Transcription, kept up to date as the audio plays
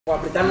Voy a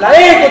apretar la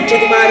D, concha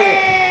tu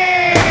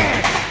madre.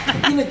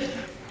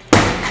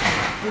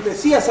 No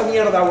decía esa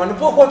mierda, weón. No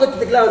puedo jugar con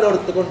este teclado del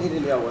orto con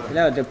Nirelea, weón.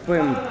 Claro, te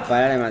pueden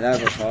parar de matar,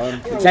 por favor.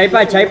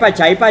 Chaipa, chaipa,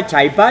 chaipa,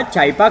 chaipa,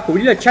 chaipa.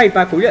 Cubrilo,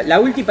 chaipa, cubrilo. La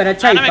ulti para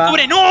chaipa. ¡No me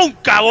cubre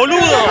nunca, boludo!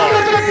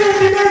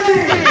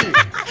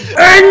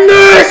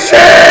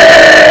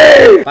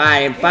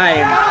 Paren,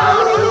 paren.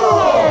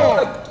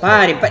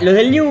 Paren, los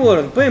del New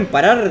World pueden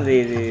parar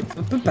 ¿pueden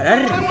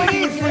parar?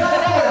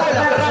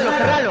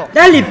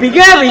 ¡Dale,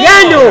 pegá,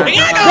 vegano!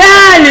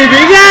 ¡Dale,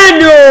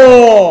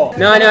 vegano!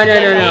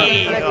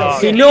 No.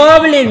 Si no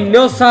hablen,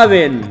 no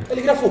saben.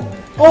 Dale, Grafo.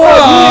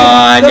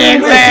 ¡Oh,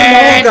 de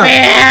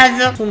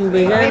pedazo! Un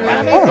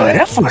vegano. Oh,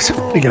 Grafo, es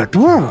un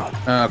pelotudo.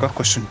 No,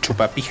 Coscu es un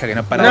chupapija que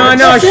no para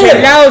No,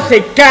 gelado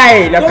se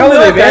cae. Lo acabo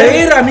de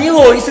ver.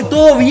 Amigo, hice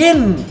todo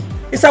bien.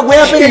 Esa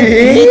weá pega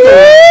infinito.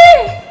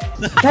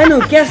 Tano,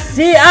 ¿qué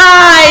hace?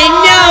 ¡Ay,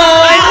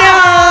 no!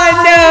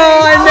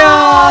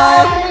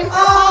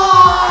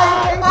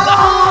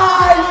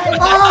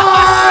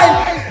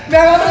 ¡Me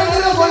agarré el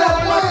dedo con la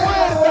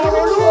puerta,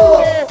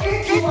 boludo!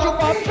 ¡Qué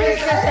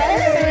chupapejas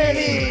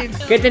eres!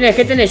 ¿Qué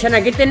tenés,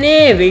 Yana? ¿Qué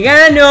tenés,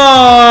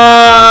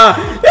 vegano?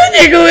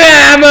 ¿Dónde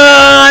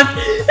jugamos?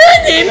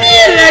 ¿Dónde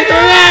mierda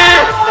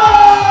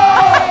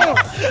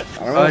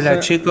jugamos? Hola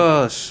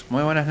chicos,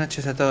 muy buenas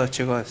noches a todos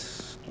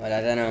chicos. Hola,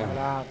 Tano.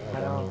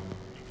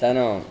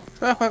 Tano.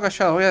 Voy a jugar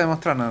callado, voy a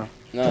demostrar nada.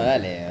 No,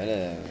 dale,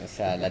 boludo. O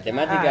sea, la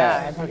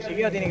temática... el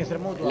chiquillo tiene que ser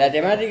mutuo. La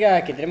temática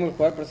es que tenemos que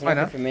jugar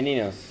personajes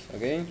femeninos,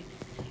 ¿ok?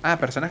 Ah,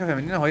 personajes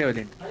femeninos, voy a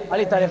Belén.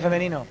 Ahí está el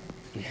femenino.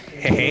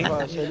 Jeje.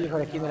 El hijo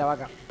de skin de la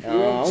vaca.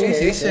 No, Sí,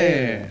 se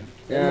dice...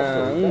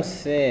 No, un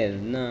set,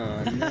 no.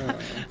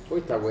 Uy,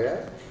 esta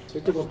weá.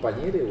 Soy tu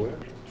compañero, weón.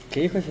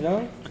 ¿Qué dijo ese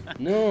lado?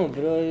 No,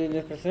 pero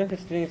los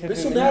personajes tienen que ser Pero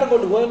es un femeninos.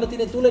 árbol, weón. No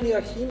tiene tula ni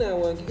vagina,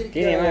 weón. ¿Qué querés que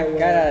Tiene haga, más weón?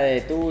 cara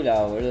de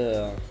tula,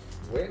 boludo.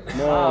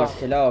 No,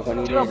 gelado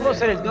con Yo no puedo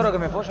ser el toro que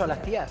me follo a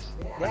las tías.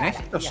 ¿Con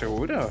esto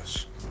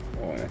seguros?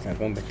 Bueno, esa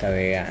compa está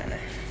vegana.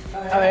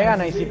 Está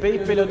vegana y si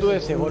pedís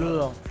pelotudeces,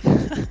 boludo.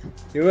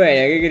 Y bueno,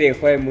 ¿qué querés?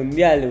 Jugar el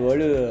mundial,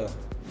 boludo.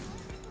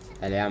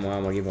 Dale,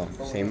 vamos, equipo.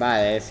 Se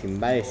invade,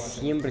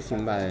 siempre se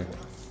invade.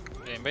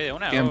 ¿En vez de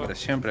una?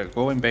 Siempre, el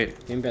juego invade.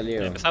 Siempre al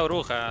Diego. Empezá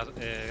bruja,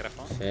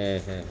 Grafo.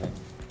 Sí.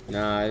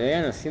 No, el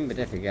vegano siempre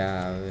te ha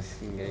fijado, es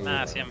increíble.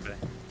 Nada, siempre.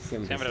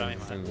 Siempre lo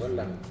mismo.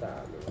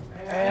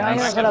 Hay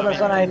una sola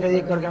persona de este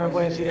Discord que me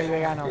puede decir el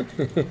vegano.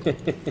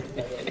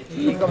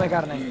 ¿Quién come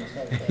carne?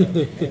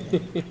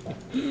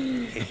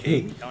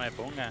 Come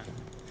punga.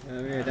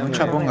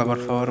 Mucha punga,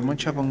 por favor,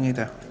 mucha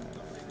punguita.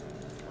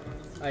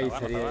 Ahí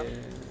sería.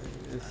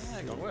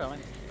 Con huevo, man.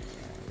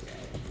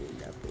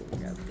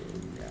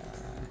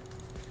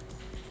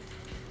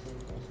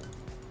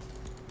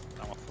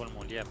 Estamos full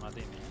mulier,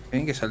 Martín.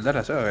 Tienen que saltar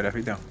la soga,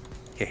 Grafito.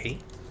 Jeje.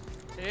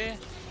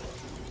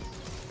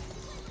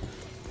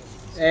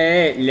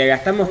 Le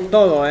gastamos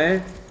todo,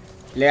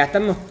 Le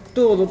gastamos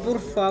todo, por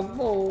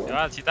favor.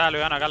 Igual, si estaba el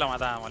vegano acá lo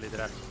matábamos,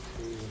 literal.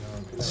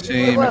 Sí,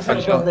 ¿Qué puedo me hacer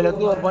yo, faltó.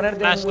 pelotudo? Ponerte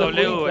Smash un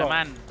W, huevito.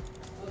 man.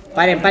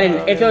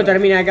 Paren, esto lo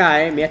termina acá,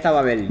 Mirá esta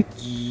Babel.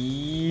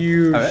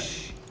 A ver.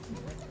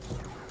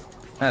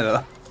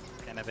 Nada.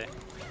 TNT.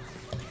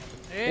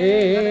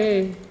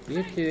 ¿Y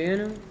este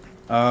vegano?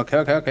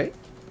 Ok.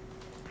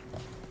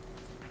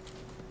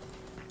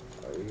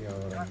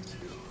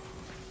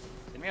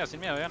 Sin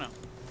miedo, vegano.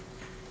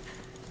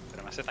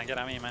 Pero me hace tanquear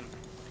a mí, man.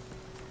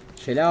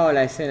 Gelado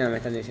la escena, me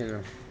están diciendo.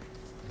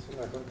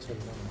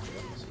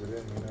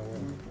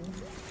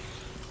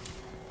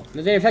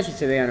 No tiene flash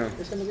ese vegano.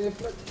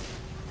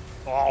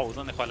 Oh,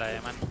 ¿dónde juega la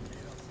E, man?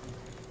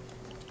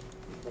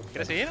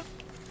 ¿Quieres seguir?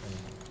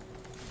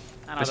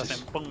 Ah, no, los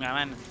empunga,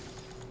 man.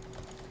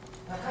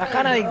 Las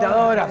canas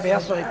dictadoras,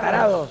 pedazo de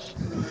tarados.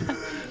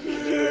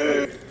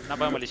 No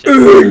podemos lillar.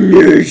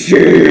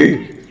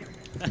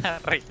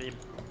 Rey, sí.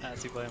 Ah,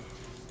 sí podemos.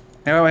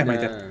 Me voy a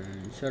desmayar.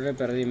 Yo re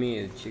perdí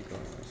mid, chicos.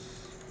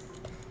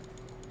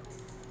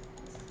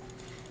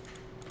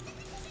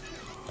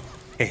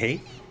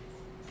 Jeje.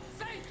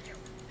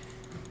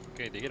 Ok,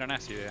 te quiero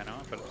nazi, vegano.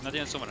 Pero no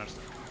tienen summoners.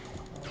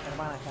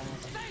 Hermana,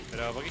 canas.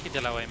 Pero, ¿por qué hiciste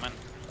la way, man?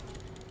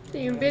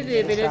 Sí, un pez de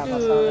Esa pasada,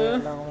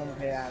 pelotudo. como un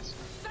pedazo.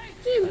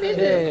 Sí, un pez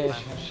de...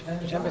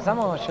 ¿Ya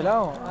empezamos,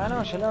 Gelado? Ah,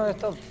 no, Gelado de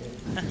stop.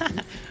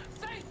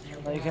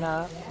 No dije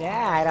nada.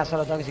 Era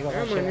solo tóxico.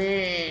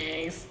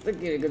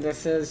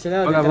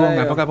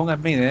 Poca punga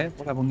en mid,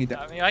 poca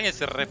punguita. Amigo, alguien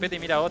se respete y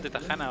mira a vos, te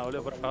tajana,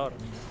 boludo, por favor.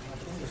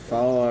 Por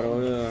favor,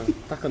 boludo.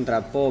 Estás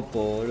contra Popo,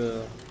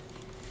 boludo.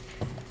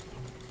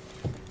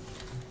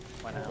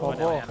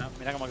 Bueno, vegano.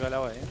 Mirá cómo quedó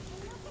la way,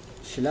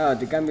 Gelado,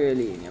 te cambio de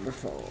línea, por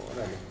favor,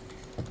 dale.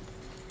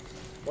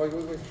 Voy.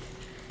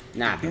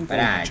 Nah, pero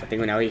pará,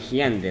 tengo una voy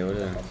gigante,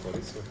 boludo.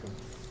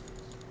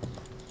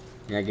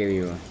 Mirá que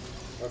vivo.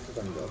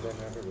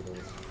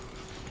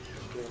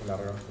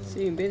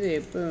 Sí, en vez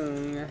de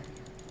punga.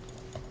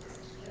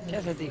 ¿Qué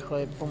hace este hijo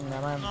de punga,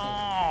 man?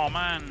 No,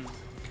 man.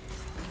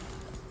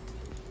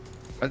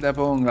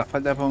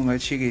 Falta punga,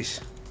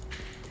 chiquis.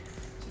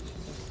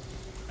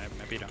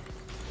 Me piro.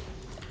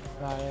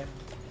 Vale.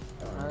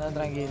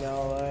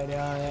 tranquilo,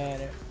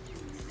 bueno.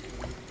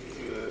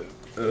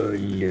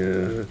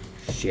 Hola.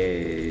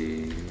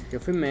 Che. Que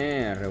fui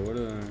MR,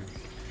 boludo.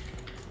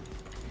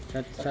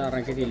 Ya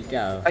arranqué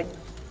tilteado. Ay.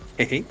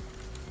 Jeje.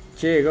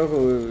 Che,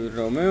 Coscu,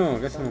 Romeo,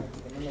 ¿qué hacemos?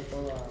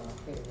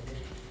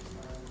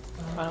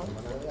 Bueno,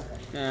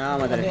 Vamos a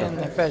matar no esto.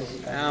 tienen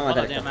spells. Vamos a No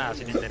matar tiene esto. nada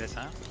si te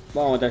interesa.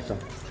 Vamos a matar esto.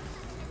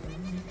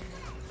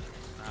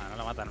 No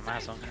lo matan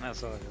más, son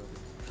genazos.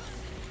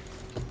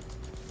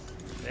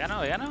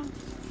 ¿Vegano? ¿Vegano?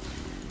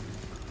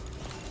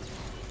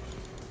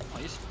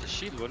 Ay, este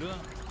shit, boludo.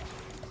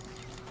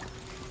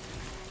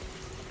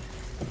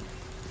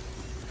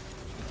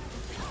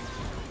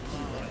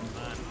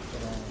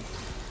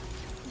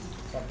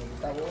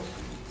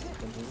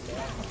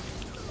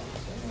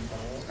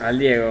 Al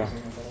Diego.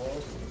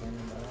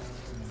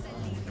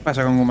 ¿Qué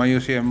pasa con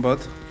Gumayusi en bot?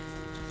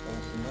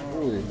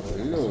 Uy,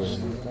 boludo.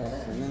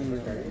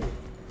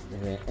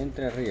 Desde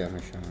Entre Ríos me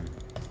llaman.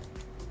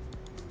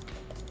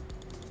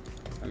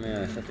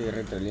 Amigo, ya estoy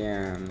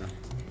retroleando.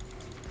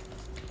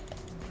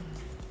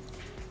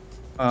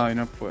 Ay,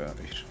 no puedo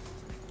ir.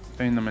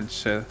 Está viéndome el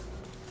sed.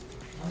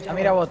 Ya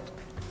mira bot.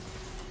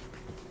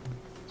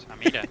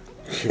 Samira.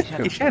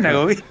 Y ya en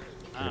Agobi.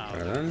 Ah,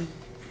 ¿Perdón?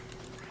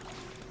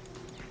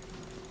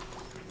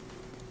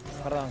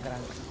 Perdón,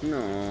 crank. No.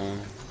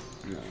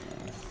 No.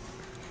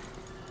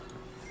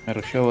 Me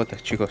rushó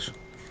botas, chicos.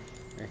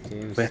 Es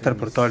que Voy a estar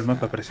por todo el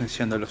mapa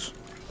presenciándolos.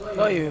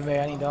 Soy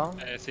veganito.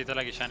 sí, está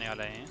la Killani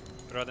vale ahí.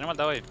 Pero tenemos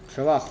altavoz.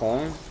 Yo bajo,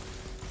 ¿eh?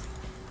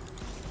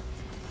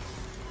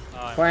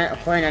 Ay,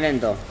 Jueguen a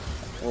lento.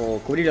 O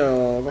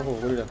cubrilo, Coscu,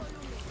 cubrilo.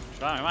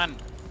 ayúdame, man.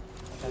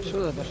 Te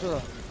ayudo.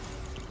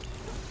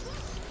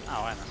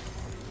 Ah, bueno.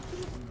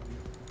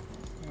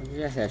 ¿Qué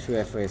clase de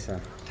ayuda fue esa?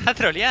 Está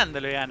troleando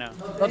el vegano.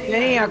 No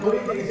tenía,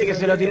 dice que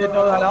se lo tiré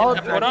todo a la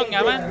otra.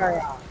 poronga, man.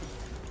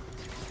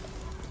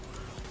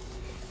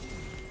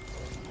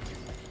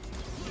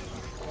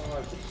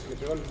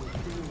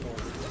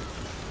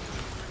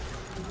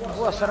 No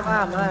puedo hacer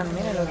más, man.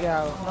 Miren lo que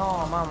hago.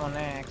 No, vamos,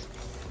 next.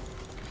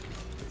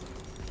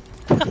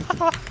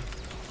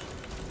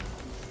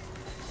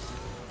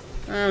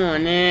 Vamos,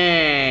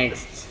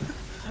 next.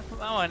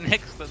 Vamos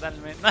next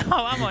totalmente.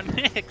 No, vamos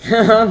next.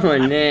 Vamos,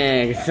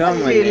 next.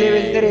 Vamos, Sí,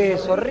 level next.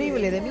 3,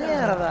 horrible de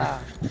mierda.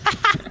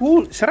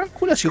 Cerrá el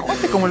culo si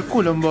jugaste como el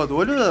culo en bot,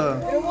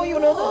 boludo. Pero voy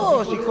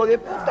 1-2, hijo de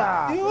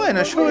puta. Y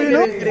bueno, yo voy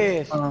level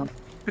 3.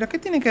 ¿Pero qué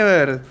tiene que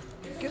ver?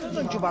 Que sos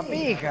un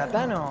chupapeja,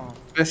 Tano.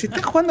 Pero si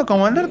estás jugando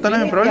como Alberto no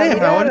hay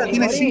problema, boludo.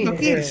 Tiene 5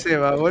 kills,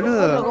 Seba, Jugando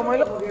boludo. como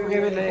el otro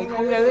que el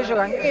jungla de ellos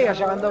ganquea,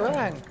 llevando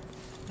gang.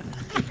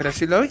 Pero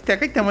si lo viste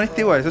acá y te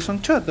molesta igual, sos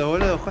un choto,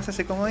 boludo. Jugás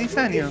hace como 10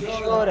 años.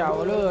 Llora,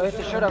 boludo.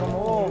 Este llora como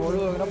vos,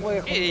 boludo, que no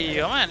puede ¿Qué jugar.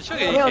 digo, man? ¿Yo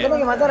qué Amigo, dije? tenés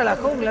que matar a la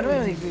jungla, no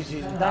es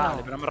difícil, Dale,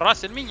 Tano. pero me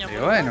robás el miño, Y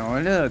boludo. bueno,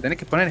 boludo, tenés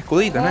que poner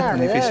escuditos, no es tan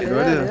difícil,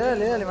 boludo.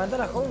 Dale, matá a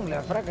la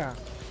jungla, fraca.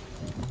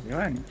 Y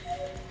bueno.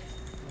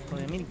 Hijo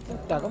de mil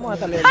puta, ¿cómo va a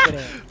estar level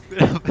 3?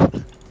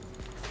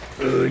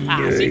 Ah,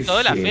 5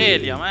 de la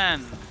felia,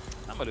 man.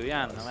 Están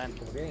boludeando, man.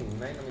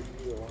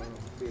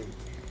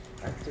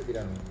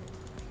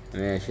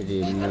 Mira, yo te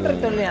Están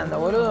retoleando,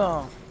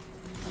 boludo.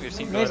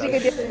 Me decís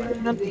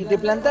que te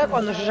plantás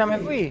cuando yo ya me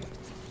fui.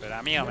 Pero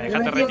amigo, me Le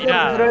dejaste metí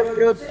retirado.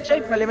 pero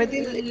Chaipa, le metí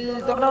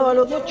el tornado a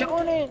los dos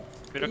chabones.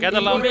 Pero quédate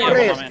al lado mío,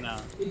 por lo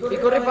menos. Y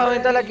corré para donde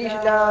está la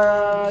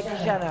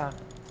quillana.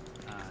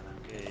 Ah,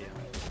 no, qué digo.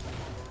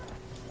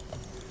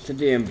 Yo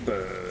estoy en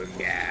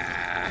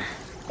Punga.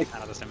 Ah,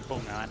 no te se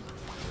empunga, man.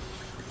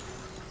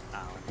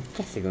 Ah, bueno.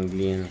 ¿Qué hace con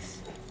clientes?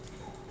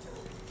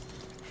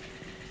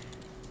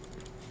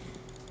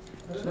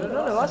 ¿Pero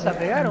no lo vas a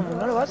pegar,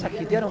 no lo vas a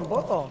hitear un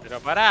poco? Pero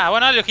pará,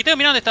 bueno, los quiteo,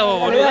 mirá dónde está vos,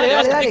 Dale, boludo. dale, Dale,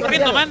 vas a dale, salir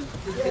corriendo, man.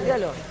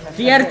 Hitealo.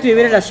 Estoy harto de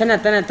ver a la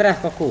llana tan atrás,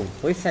 Coscu.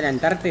 ¿Podés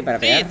adelantarte para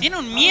Sí, pegar? tiene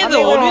un miedo,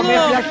 Amigo, me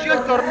boludo. flasheó el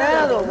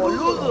tornado,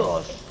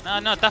 boludos.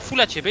 No, está full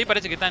HP y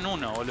parece que está en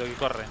 1, boludo, que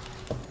corre.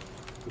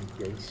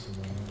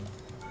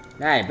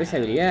 Dale, pues esa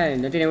habilidad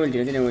no tiene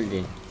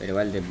ulti. Pero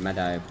igual te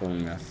mata de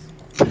pungas.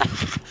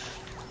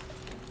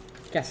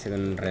 ¿Qué hace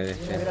con un red Si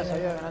este? hubiera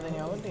sabido que no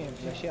tenía ulti, me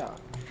flasheaba.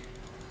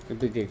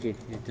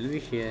 Te lo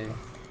dije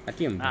a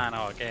tiempo. Ah,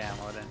 no, ¿qué,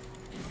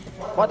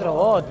 boludo? 4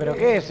 bots, pero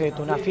 ¿qué es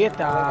esto? ¿Una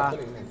fiesta?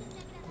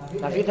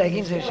 ¿La fiesta de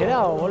 15 de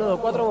Gerao, boludo?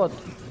 4 bots.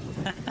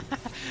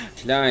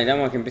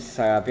 Necesitamos que empieces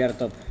a gapear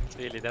top.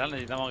 Sí, literal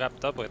necesitamos gap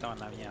top porque estamos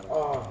en la mierda.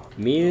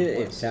 Mid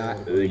está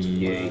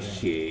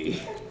Oleche.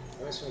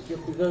 Se me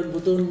quedó pegado el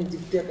botón y me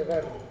tilté a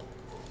cagar.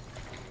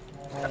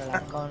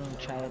 La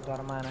concha de tu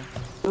hermana.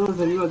 No,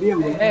 te digo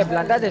tiempo.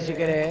 Plantate si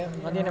querés,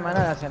 no tiene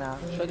maná la cena.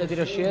 Yo te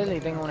tiro shield y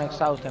tengo un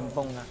exhaust en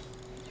Punga.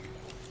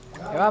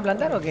 ¿Me vas a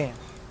plantar o qué?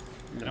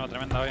 Tenemos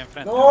tremenda B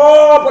enfrente.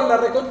 ¡No! ¡Por la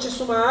reconcha de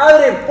su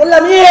madre! ¡Por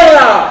la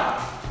mierda!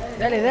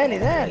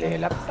 Dale,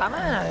 la puta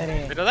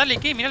madre. Pero dale,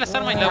 ¿qué? Mirá las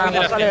armas y la build de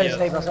la pasalo del feria.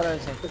 6, pasalo del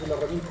 6. Que lo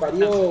remil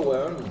parió,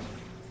 weón.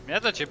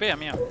 Mirá tu HP,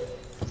 amigo.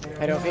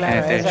 Pero claro,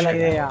 esa es la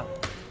idea.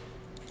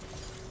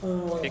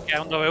 Que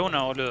queda un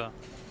 2v1, boludo.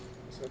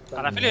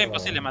 A la feria es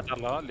imposible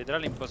matarlo, ¿eh?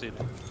 Literal imposible.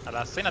 A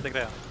la cena te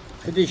creo.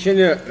 Estoy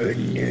yendo.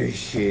 No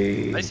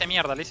sé. Le hice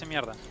mierda, le hice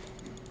mierda.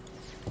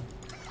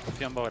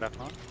 Confío en vos,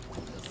 Grafo.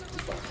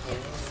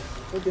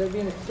 Voy a tirar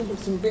bien esto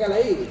porque se me pega la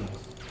E.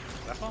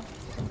 ¿Grafo?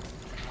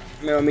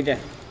 Me vomité.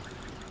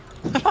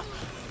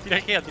 Tira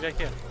el gea, tira el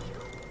gea.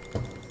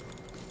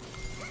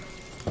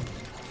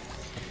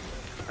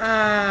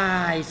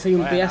 Ay, soy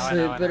un Bueno, pedazo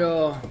bueno, de bueno.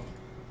 pro.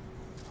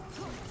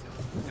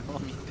 Me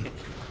vomité.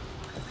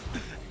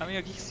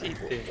 Amigo, ¿qué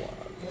hiciste?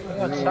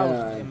 Tengo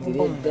exhaust Ay, en tiré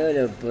Punga. todo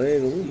lo poder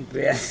como un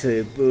pedazo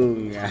de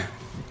punga.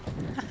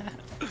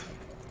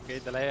 Que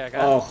te la lleve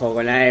acá. Ojo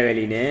con la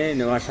Evelyn,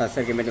 no vaya a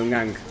hacer que meta un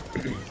gank.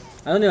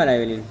 ¿A dónde va la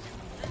Evelyn?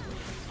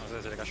 No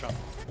sé, se le cayó.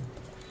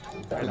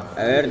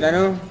 A ver,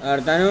 Tano.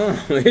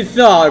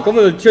 Eso,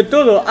 ¿cómo lo echó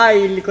todo?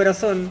 Ay, el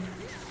corazón.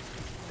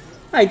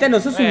 Ay, Tano,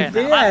 sos un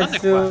Bueno, man, ¿dónde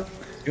pedazo. jugás?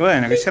 Y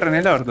bueno, que cierren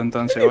el orto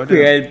entonces, ¿Qué boludo.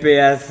 pega el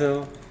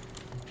pedazo?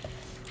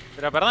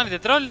 Pero perdón, este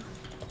troll.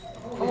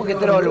 ¿Cómo que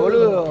troll,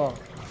 boludo?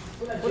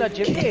 Full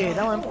HP,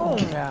 estamos en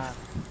Punga.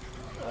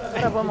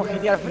 Ahora podemos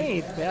hitear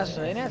free,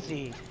 pedazo de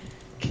nazi.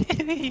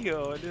 ¿Qué digo,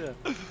 boludo?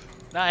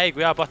 No,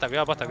 cuidado, posta,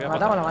 cuidado, posta, cuidado,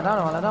 posta. Lo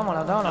matamos. No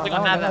tengo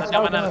nada, no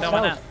tengo nada, no tengo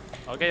nada.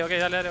 Ok,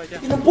 dale, ya.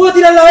 Y no puedo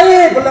tirar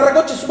la E con la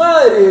recocha de su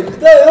madre.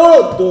 Está de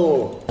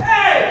orto.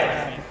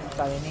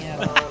 Puta de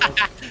mierda.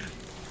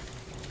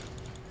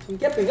 ¿En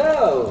qué ha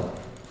pegado?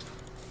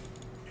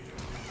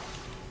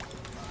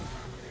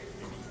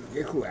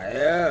 ¡Qué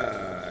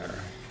jugador!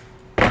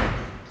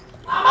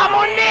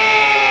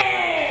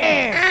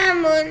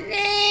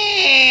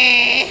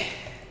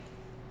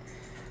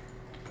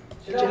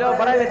 Chelo,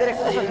 pará de meter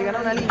excusas y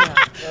ganar una línea.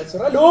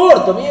 Cerrá el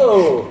orto,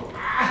 amigo.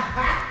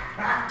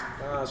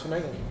 Ah, es una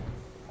I.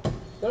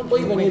 No me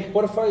podéis venir,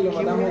 porfa, y lo Qué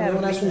matamos buena de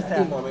una vez un risa.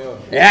 timo, amigo.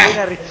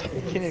 Tiene risa,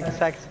 tiene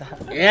Xaxa.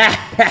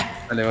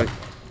 Dale, voy.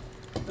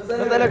 ¿No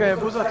sabes lo que me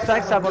puso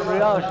Xaxa por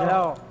privado,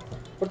 Chelo?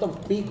 Corta un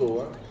pico,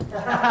 weón.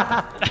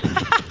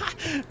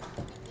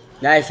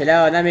 Dale,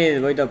 gelado, dame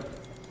el boito.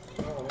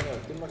 No, amigo,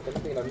 estoy más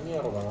caliente que la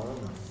mierda,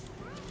 weón.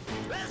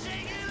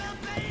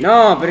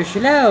 No, pero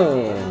gelado.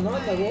 No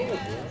mata vos,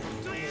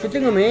 Yo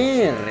tengo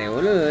MR,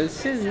 boludo. El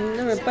set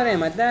no me para de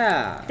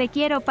matar. Te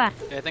quiero, pa.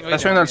 Tengo Está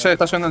subiendo el set,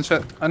 está subiendo el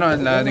set. Ah, no,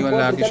 en la, digo, en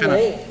la quillana.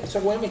 Esa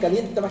weón me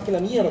calienta más que la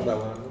mierda,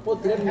 weón. No puedo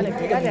tirar ni Dale,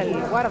 pegale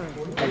al guard.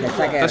 Dale,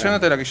 saca. Está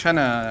subiéndote la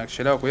quillana,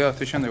 gelado, cuidado,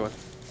 estoy yendo igual.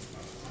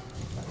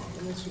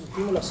 Es un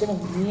timo, lo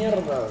hacemos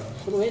mierda.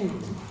 Solo ven.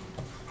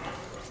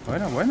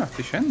 Bueno,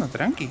 estoy yendo,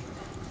 tranqui.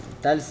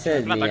 Está el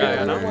set, Planta mira.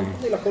 acá, ¿no?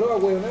 De la joroba,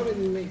 weón.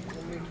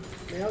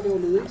 Me hable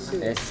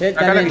boludeces. El set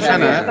Acá la también.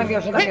 quillana, Yo tanqueo,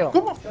 yo tanqueo.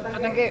 ¿Cómo? Yo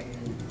tanqueo.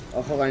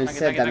 Ojo con el Tanque,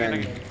 set tanque,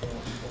 también.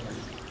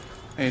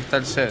 tanque. Está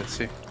el set,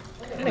 sí.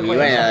 Y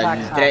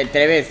bueno, tres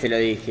veces lo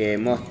dije,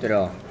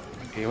 monstruo.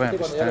 Y bueno,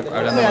 pues están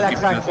hablando Juega la de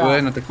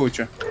Xaxa. no te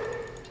escucho.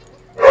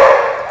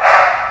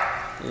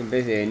 En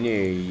vez de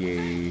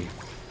venir.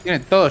 Tiene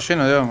todo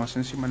lleno de homos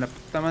encima, la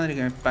puta madre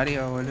que me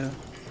parió, boludo.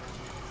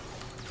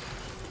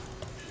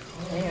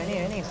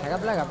 Vení, saca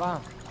placa, pa.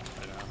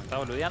 Pero me está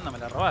boludeando, me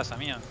la robás,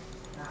 amigo.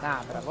 Nah,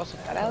 pero vos sos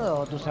tarado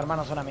o tus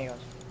hermanos son amigos.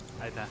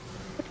 Ahí está.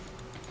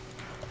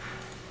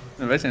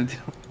 Me parece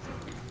mentira.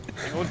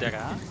 Tengo ulti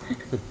acá, ¿eh?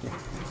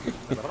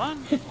 ¿Perdón?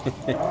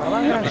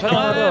 Perdón, yo no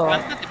No, todo.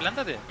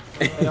 plántate.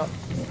 Pero,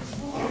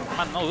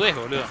 Man, no dudes,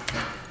 boludo.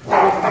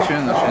 Estoy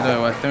yendo,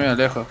 igual, estoy medio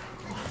lejos.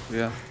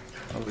 Cuidado.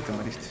 Oh, que te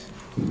moriste.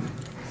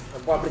 No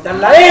puedo apretar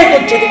la E,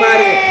 concha de tu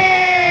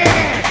madre.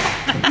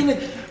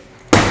 Tiene...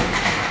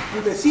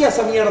 No decía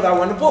esa mierda,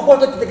 weón. No puedo jugar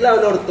con este teclado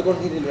del orto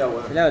con Irelea,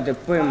 weón. Gelado, ¿te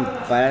pueden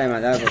parar de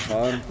matar, por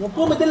favor? No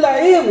puedo meter la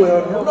E,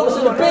 weón. No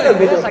se me pega el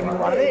cosa botón. que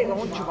guardé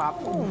como un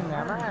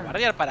chupapunga, man.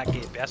 ¿Bardear para qué?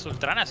 ¿Pedazo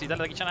ultranas y tal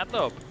de Kitchen a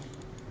top?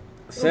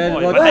 Set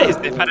Uy, bot. para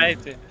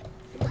este.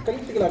 Más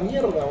caliente que la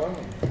mierda, weón.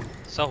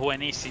 Sos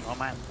buenísimo,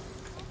 man.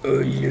 No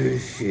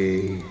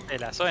sé.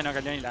 La Zoe no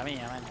cayó ni la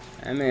mía, man.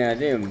 Dame da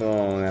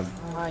tiempo.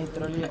 Ay,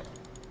 troleé.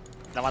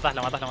 La matás.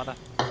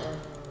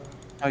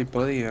 Ay,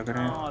 podía,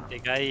 creo. No, te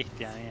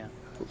caíste, amigo.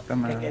 Puta ¿Qué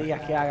madre.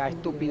 querías que haga,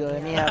 estúpido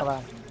de mierda?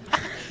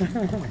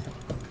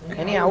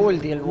 Tenía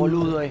ulti el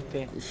boludo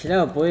este.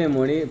 Gelado puede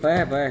morir.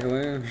 Pará,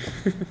 weón.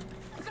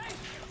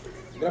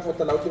 Grafo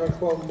hasta la última que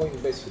juega muy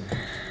imbécil.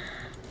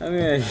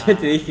 Amigo, ya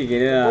te dije que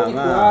no daba No puedo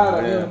más, jugar,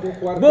 amigo, boludo. no puedo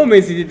jugar. Vos me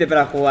hiciste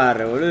para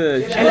jugar, boludo.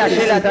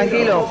 Yela,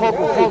 tranquilo,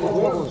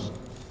 focus.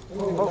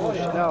 Focus,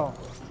 Yelao.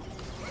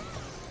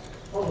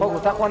 Focus,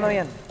 estás jugando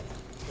bien.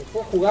 No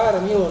puedo jugar,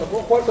 amigo. No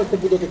puedo jugar con este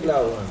puto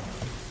teclado, weón.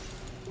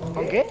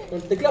 ¿Con qué? Con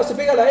el teclado se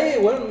pega la E,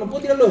 weón. No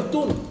puedo tirar los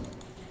stun.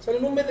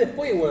 Salen un mes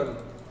después,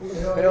 weón.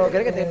 Pero,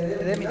 ¿querés que te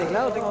dé mi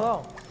teclado? Tengo dos.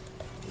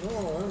 No,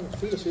 weón.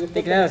 Filo, si después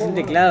Teclado te sin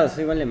pongo- teclado,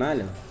 soy igual de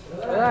malo.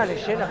 Pero dale,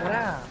 Yela,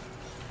 pará.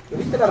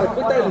 ¿Pero viste la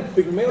respuesta del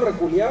pigmeo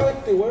reculeado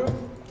este, weón?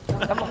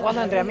 Estamos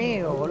jugando entre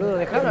amigos, boludo.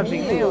 Dejalo al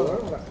Amigo, pigmeo.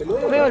 weón, las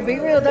pelotas. Amigo, el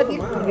pigmeo está aquí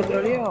Normal. porque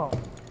troleó.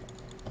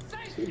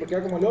 Sí, porque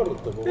va como el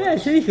orto, po, Ah, weón.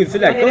 yo dije un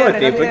solo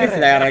acote, ¿por qué se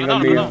la agarran No,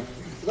 conmigo? no.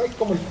 Va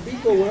como el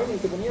pico, weón, y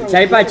te ponía...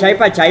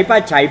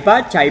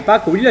 Chaipa,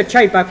 cubrilo,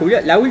 Chaipa,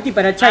 cubrilo. La ulti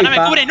para ¡Ah, no Chaipa.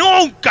 me cubre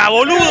nunca,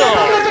 boludo!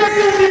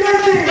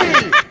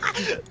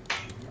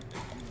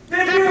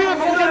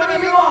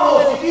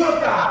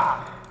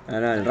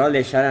 No, el rol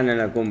de Yara no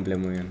lo cumple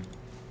muy bien.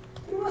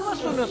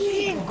 Vas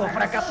 1-5,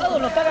 fracasado,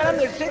 no está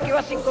ganando el set que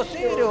va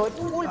 5-0, es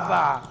tu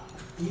culpa.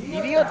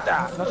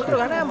 Idiota, nosotros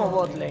ganamos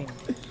botlane.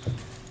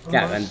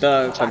 Claro,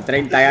 con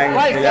 30 gangs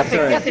Igual, de ¿qué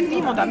la hace,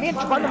 Timo también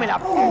chupándome la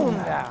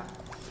punga?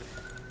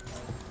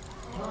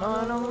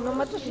 No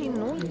mató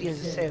sin ulti el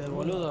set,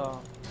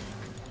 boludo.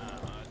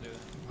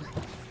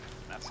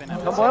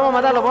 Lo podemos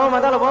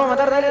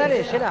matar,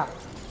 dale, Yera.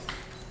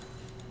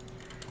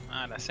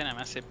 Ah, la escena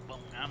me hace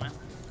Punga, man.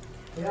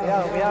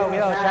 Cuidado,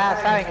 ya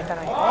saben que están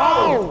ahí.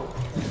 ¡Oh!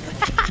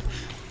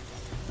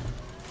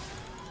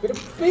 Pero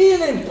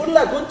piden por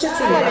la concha de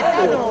su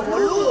madre,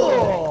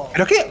 boludo.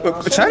 ¿Pero qué?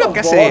 ¿Sabes lo que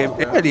hace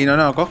Evelyn o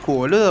no, Coscu,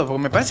 boludo?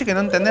 Porque me parece que no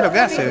entendés lo que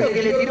hace.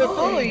 Que le tiró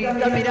todo y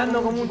está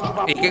mirando como un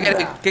chupapunga. ¿Y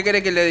qué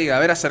querés que le diga? A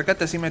ver,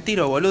 acercate así me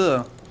tiro,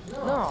 boludo.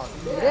 No,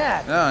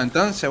 mirá. No,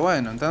 entonces,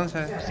 bueno,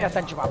 entonces. O sea, está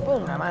en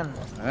chupapunga, man.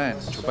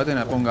 Chupate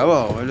una punga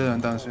vos, boludo,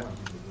 entonces.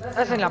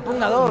 Estás en la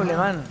punga doble,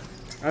 man.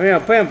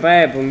 Amigos, ¿pueden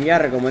parar de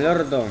punguear como el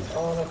orto?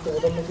 No, este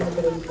botón me tiene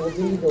pero el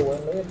poquito, weón.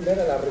 Me voy a tirar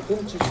a la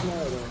reconcha y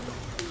madre.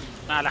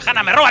 Ah, la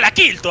Hanna me roba la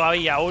kill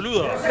todavía,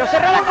 boludo. ¡Pero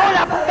cerrá la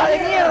cola, puta de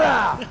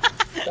mierda!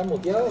 ¿Estás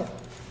muteado? No,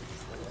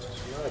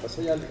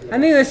 pasé ya.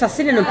 Amigo, esa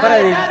serie no para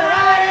de...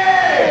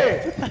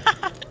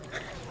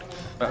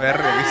 A ver,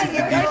 revisa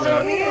este tipo.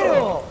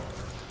 ¡Dormido!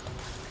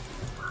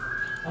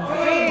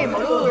 ¡Sí,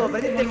 boludo!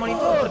 ¡Prendiste el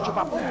monitor,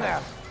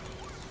 chupapungas!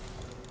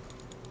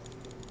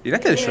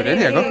 ¿Tiraste el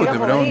Llorelli a Coscu? Te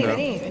pregunto.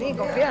 Vení,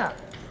 confía.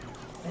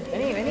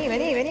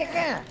 Vení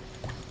acá.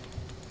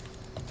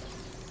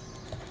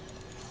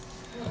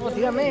 Vamos a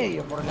tirar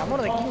medio, por el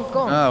amor de King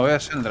Kong. Ah, voy a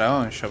hacer el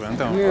dragón yo, pero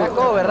no.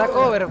 Da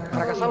cover,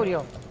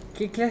 fracasaurio.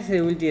 ¿Qué clase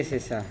de ulti es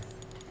esa?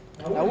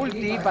 La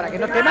ulti para que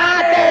no te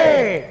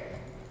mate.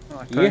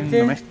 No, ¿Y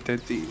este? Este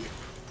tío.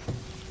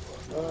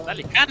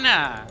 Dale,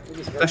 Hanna.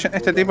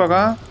 Este tipo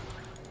acá.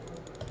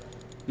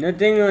 No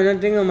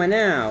tengo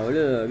maná,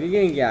 boludo. ¿Qué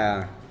quieren que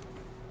haga?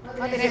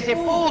 ¡Maten a ese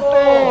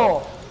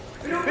puto!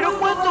 ¿Pero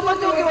cuánto más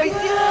tengo que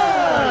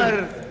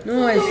baitear?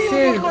 No, el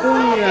ser,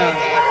 Punga.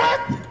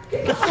 ¿Qué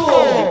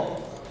pasó?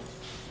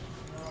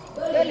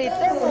 Dale,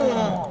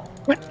 Tamo.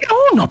 Bueno,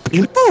 uno,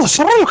 pelotudo,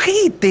 cerrá el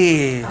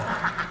ojete.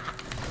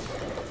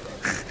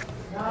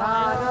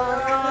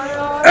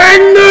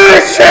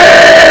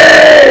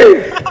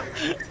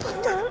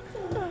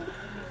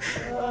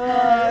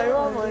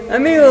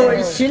 Amigo,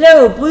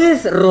 Shelago,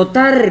 ¿puedes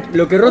rotar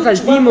lo que rota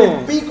el timo?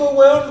 El pico,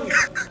 weón.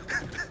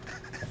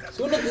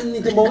 Si vos ni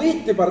te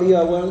moviste para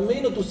arriba, weón. Me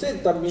vino tu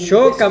set también.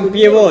 Yo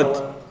cambié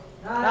bot.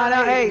 No,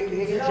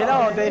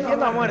 Gelado, te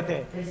defiendo a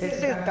muerte. El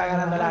set está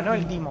ganándola, no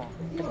el Timo.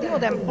 El Timo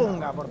te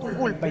empunga por tu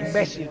culpa,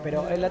 imbécil,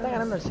 pero la está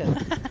ganando el set.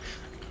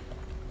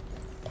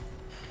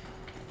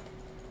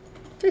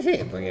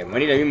 Sí, porque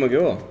morí lo mismo que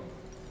vos.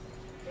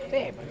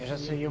 Sí, porque yo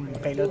soy un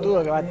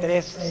pelotudo que va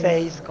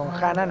 3-6 con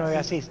Hanna, 9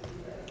 assist.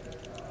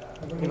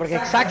 Y porque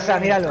Saxa,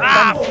 míralo,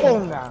 está en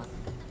punga.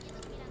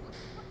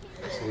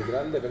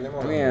 Literal,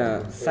 dependemos.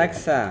 Mira,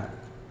 Saxa,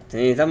 te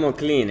necesitamos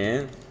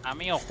clean,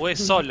 Amigo, jugué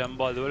solo en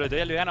bot, boludo.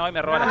 Todavía el vegano hoy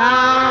me roba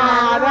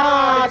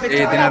la kill.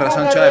 Tenés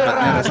razón, Chave,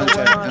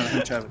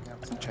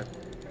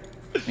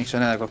 No hizo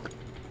nada, Coscu.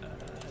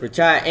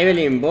 Escuchá,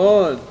 Evelyn,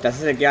 vos te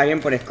haces el que vas bien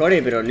por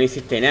score, pero no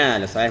hiciste nada,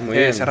 lo sabes muy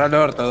bien. Cerrá el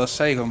orto,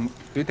 2-6.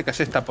 Viste que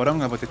haces esta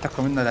poronga porque te estás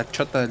comiendo la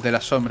chota de la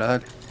sombra,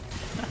 dale.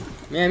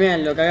 Mira,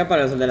 lo cagué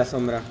para los de la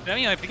sombra. Pero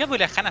amigo, ¿me explicás por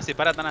qué la Hanna se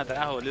para tan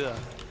atrás, boludo?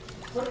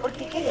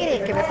 Porque, ¿qué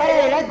querés? ¿Que me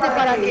pare adelante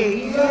para qué,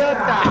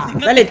 idiota?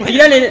 Dale,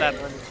 tirale.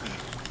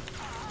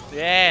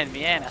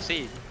 Bien,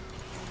 así.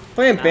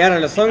 ¿Pueden pegar a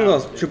los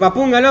hongos?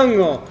 Chupapunga al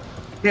hongo.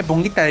 Qué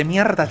punguita de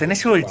mierda,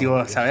 tenés ulti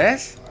vos,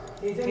 ¿sabés?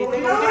 Si te un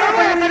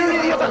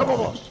idiota como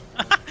vos.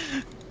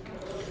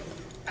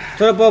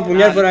 Solo puedo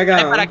puñar por acá.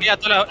 ¿Sabes para qué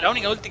gastó la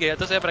única ulti que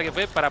gastó? ¿Sabes para qué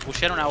fue? Para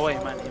pushear una wave,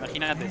 man.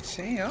 Imagínate.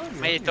 Sí,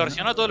 obvio. Me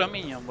distorsionó todos los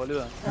minions,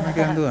 boludo. No me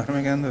quedan dudas.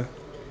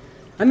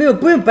 Amigo,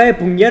 ¿pueden parar de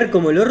punguear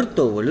como el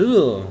orto,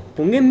 boludo?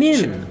 Punguen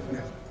bien.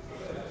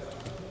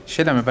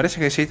 Yela, me parece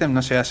que ese ítem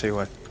no se hace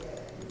igual.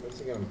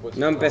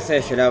 No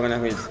empecé llorado con las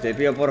builds. Te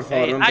pido por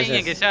favor, no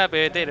Alguien que empecés. sea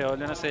pebetero,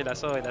 boludo. No sé, la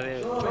sobe, la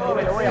debe.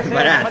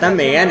 Pará, están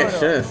veganos,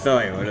 yo no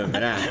soy, boludo,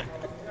 pará.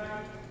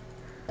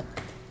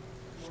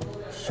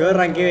 Yo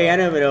arranqué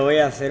vegano, pero voy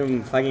a ser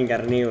un fucking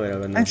carnívoro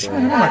cuando Encima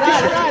pueda. no me maté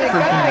yo.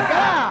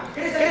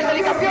 ¿Querés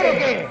salir campeón o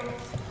qué?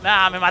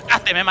 Nah, me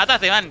mataste,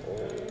 man.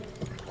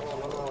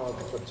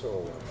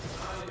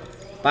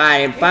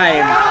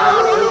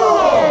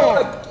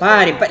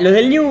 Paren. Los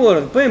del New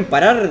World, ¿pueden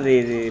parar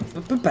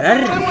 ¿pueden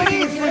parar?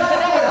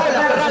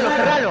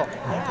 Cerralo.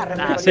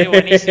 Nah, sí,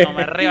 buenísimo.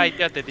 Me re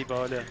baiteó este tipo,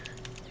 boludo.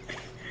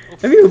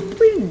 Amigo,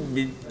 ¿pueden...?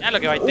 Mirá lo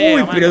que baiteo,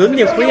 Uy, man. pero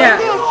 ¿dónde juega?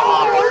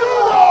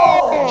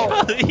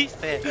 Yo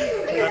dice.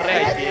 Lo re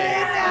baiteé.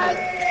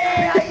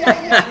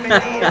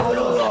 Mentira,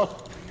 boludo.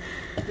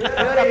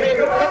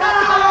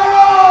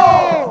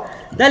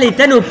 Dale,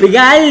 Tano,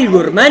 pegá algo,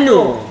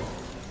 hermano.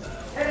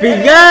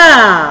 ¡Pegá!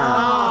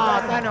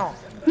 Ah, Tano.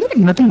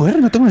 No tengo R,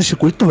 no tengo el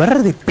circuito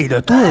verde,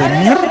 pelotudo de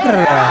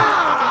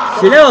mierda.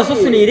 Gelado, sos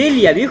una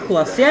Irelia, viejo,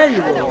 hace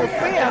algo.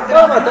 Te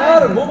va a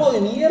matar, bobo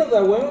de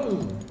mierda,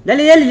 weón.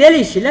 Dale, dale,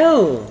 dale,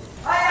 Gelado.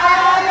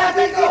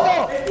 ¡Ay, el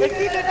Tito! ¡El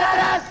Tito está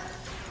atrás!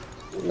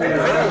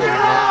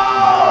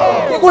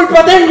 ¿Qué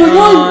culpa tengo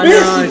yo,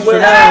 imbécil,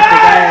 weón? Gelado, te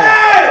caes.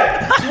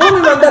 Si vos me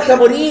mandaste a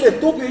morir,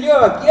 estúpido, yo iba a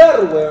vaquear,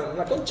 weón.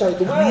 La concha de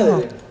tu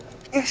madre.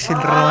 ¿Qué es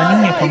el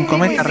robaniño con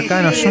cometa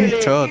arcano? Son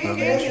chotos.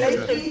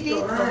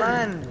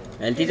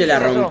 El Tito la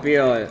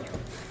rompió.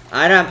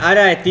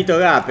 Ahora es Tito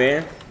Gap,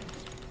 ¿Qué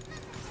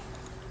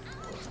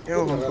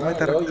hago con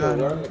cometa Oye,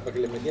 arcano? weón, para que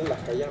le metieran las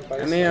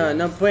callampas. Amigo,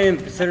 no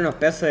pueden ser unos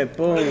pedazos de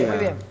Punga.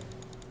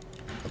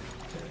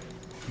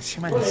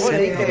 Encima Vos le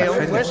diste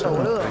un hueso,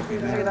 boludo.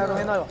 Pensé que estaba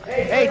comiendo algo.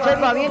 ¡Ey,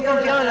 Chepa, bien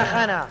confiado en la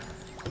Jana!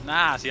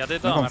 Nah, si date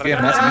todo, No me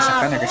confíes más en esa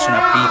Jana que es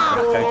una pija.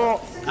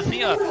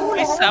 Amigo,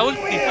 esa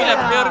ulti fue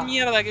la peor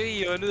mierda que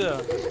vi, boludo.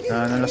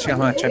 No lo sigas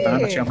más, Chepa, no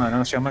lo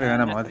sigas más que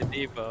ganamos, Este vale.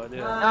 tipo,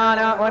 boludo.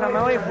 No, bueno, me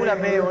voy full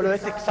AP, boludo.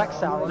 Este es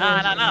Saxa, boludo.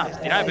 No,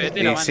 tirame PDT,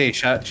 lo man. Sí,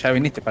 ya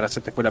viniste para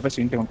hacerte full AP y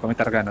viniste con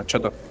cometa arcano,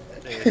 choto.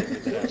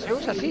 Se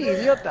usa así,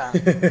 idiota.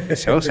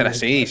 Se va a usar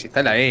así, si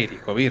está la Eri,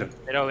 Cobir.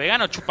 Pero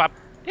vegano chupa.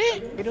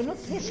 Pero no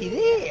tienes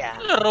idea.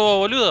 ¿Quién lo robó,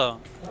 boludo?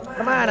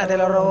 Hermana te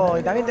lo robó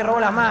y también te robó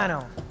las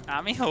manos.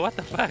 Amigo, what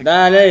the fuck.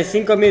 Dale,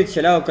 5 mid,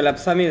 Gelado,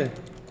 colapsa mid.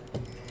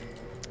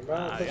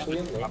 Está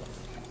subiendo.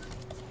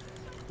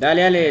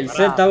 Dale, el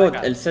Z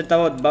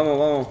bot,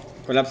 vamos,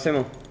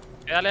 colapsemos.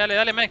 Dale,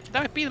 dame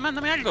speed,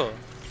 mándame algo.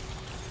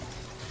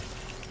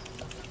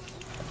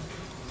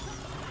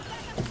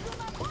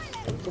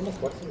 ¿Cómo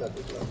jugar sin la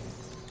tecla?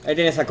 Ahí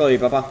tienes a Cody,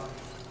 papá.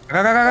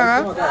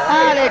 Acá.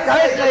 ¡Dale,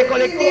 cabeza de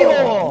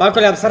colectivo! Va a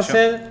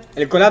colapsarse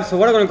el colapso,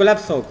 guarda con el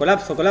colapso.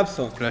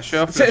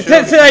 Flasheó.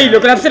 Se ahí,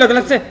 lo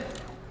colapsé.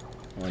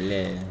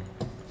 Olé.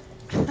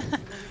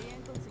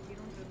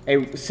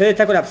 Sed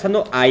está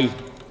colapsando ahí.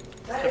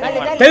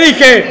 Dale, ¡Te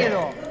dije!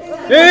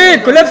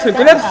 El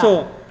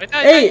colapso!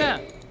 Ahí está.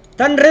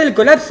 Están re del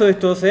colapso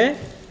estos, Dale,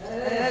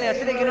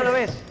 hacele que no lo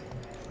ves.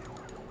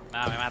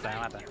 No, me mata.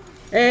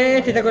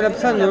 Este está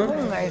colapsando.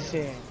 Punga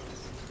ese.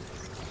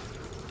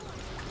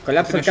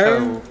 Colapso el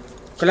cabrón.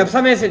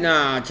 Colapsame ese.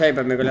 No,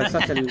 Chaipa, me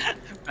colapsaste el.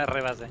 Me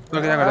rebasé.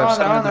 No quería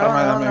colapsar, me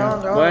mal,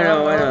 amigo.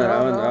 Bueno,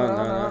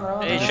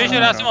 dragón. Yo ya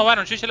lo hacemos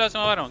varón,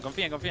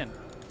 confíen.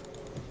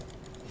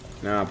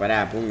 No,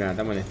 pará, Punga,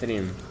 estamos en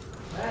stream.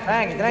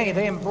 Tranqui,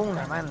 estoy en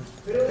Punga, man.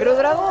 Pero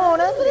dragón,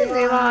 ¿a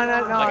dónde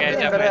van? No,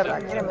 quieren perderla.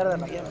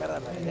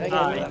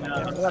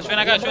 Ayuden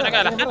acá,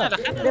 la jana.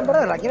 Quieren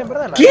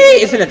perderla.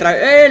 ¿Qué? Ese le atrapó.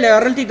 Le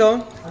agarró el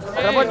Tito.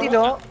 Atrapó el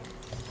Tito.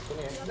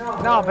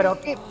 No, pero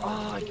qué.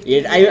 Ay,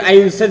 Y hay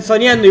un set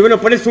soñando y vos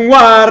pones un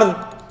ward.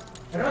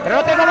 pero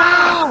no tengo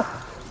más.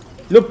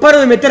 No paro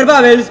de meter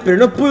bubbles, pero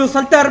no puedo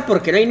saltar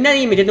porque no hay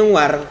nadie metiendo un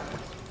ward.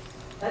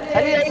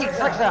 Salí de ahí,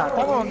 Saxa.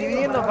 Estamos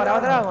dividiendo para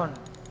Dragon.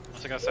 No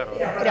sé qué hacer,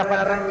 Era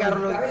para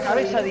arrancarlo.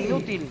 Cabeza de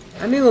inútil.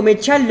 Amigo,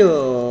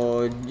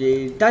 mechalo,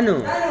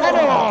 Tano.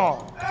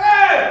 ¡Claro!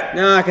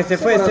 No, es que se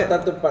fue.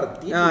 Tanto en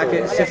partido. No,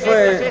 que se ¿Qué es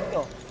fue.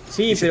 esto?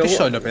 Sí, pero. Estoy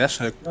solo,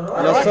 pedazo de.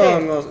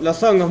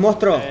 Los hongos,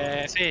 monstruo.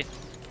 Sí.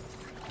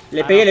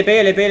 Le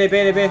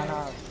pegué.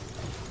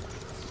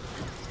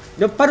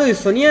 No paro de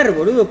soñar,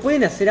 boludo.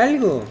 ¿Pueden hacer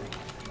algo?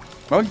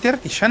 Va a voltear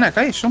Quillana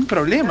acá y es un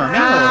problema,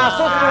 amigo. ¡Ah,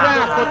 sos un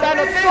asco!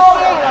 ¡Tano, tenés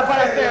horas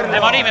para hacerlo! Me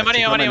morí.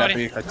 Chupame la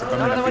pija, chupame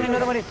No la te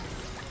pija. morís.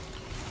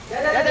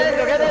 Quédate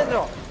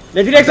dentro.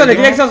 Le tiré exos.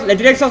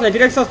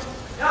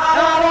 No,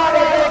 vale,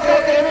 ¡Se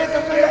te meto,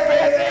 soy un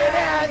pedazo.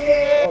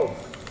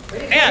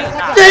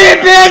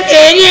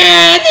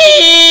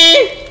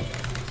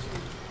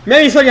 Me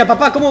avisó ya,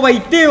 papá, ¿cómo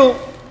baiteo?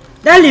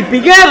 ¡Dale,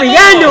 pegá,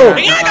 vegano!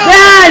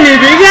 ¡Dale,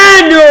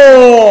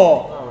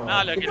 vegano!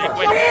 No, lo que le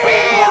cuesta.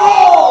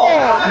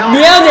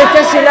 Mirá dónde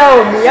está gelado.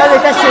 La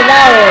concha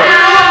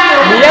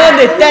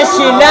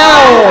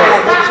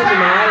de tu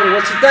madre,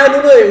 weón. Si estaba en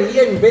uno de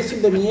vida,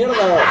 imbécil de mierda.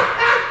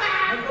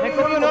 Me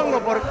comí un hongo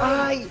por...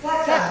 ¡Ay!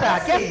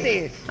 ¡Sasa! ¿Qué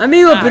haces?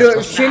 Amigo,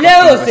 pero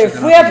gelado se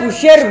fue a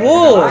pushear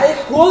vos. Ay,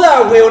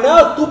 joda, weón.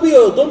 Nada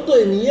estúpido, tonto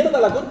de mierda.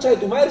 La concha de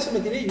tu madre se me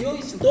tiré yo,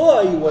 hice todo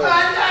ahí, weón.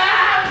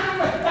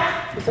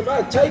 Esa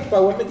paga chaipa,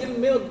 weón. Metí en el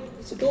medio,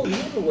 hice todo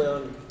bien,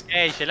 weón.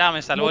 Ey, Gelado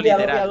me salvó Bloqueado,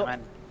 literal,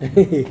 bloqueado.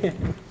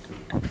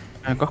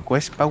 man. Coscu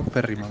es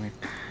paupérrimo, amigo.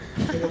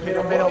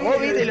 Pero vos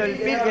viste el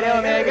pin que le hago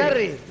a media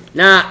carry.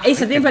 Nah,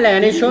 esa tiempo la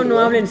gané yo, no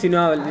hablen si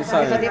no hablen,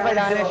 Esa saben. tiempa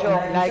la gané yo.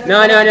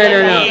 No.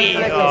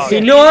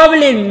 Si no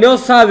hablen, no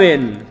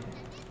saben.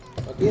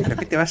 ¿Pero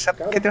qué te va a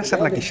hacer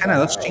la Quillana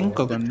 2-5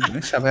 con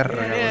esa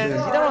verga, Si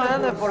boludo? estamos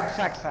ganando es por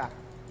Saxa.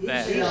 Y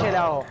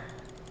Gelao.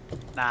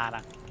 Nah.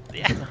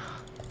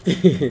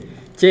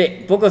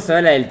 Che, poco se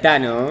habla del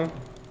Tano.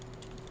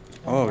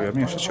 Obvio,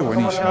 amigo, yo soy ¿Cómo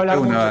buenísimo. no habla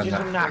Tengo una mucho si es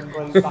banda. un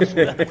asco el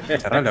basura?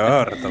 Cerrá el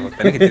orto,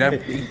 tenés que tirar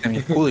a mi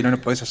escudo y no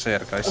lo podés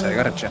hacer, cabeza de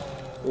garcha.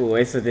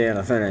 Eso tiene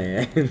razón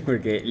ahí,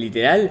 porque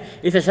literal,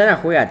 esa llana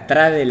juega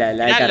atrás de la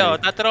Miralo,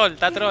 carne.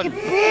 está troll.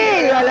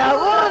 ¡Pega la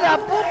gorda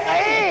puta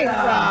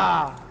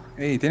esa!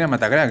 Ey, ¿tiene a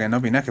Matacrack? ¿No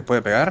opinás que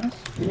puede pegar?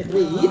 Tiene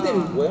 3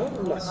 ítems, weón.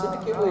 La zona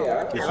que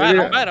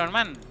weá. Baron,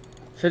 man.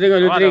 Yo tengo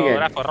el trigger.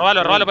 Grafo,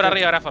 robalo por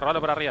arriba, Grafo, robalo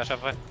por arriba, ya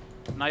fue.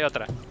 No hay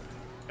otra.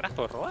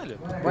 Grafo, robalo.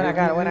 Buena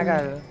cal, buena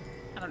cal.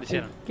 Ah, no lo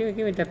hicieron. ¿Qué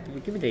me está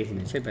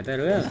diciendo? ¿Che, ¿está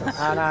drogado?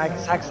 Ah, no,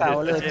 es Saxa,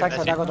 boludo. Saxa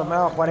está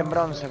acostumbrado a jugar en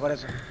bronce, por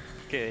eso.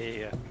 Que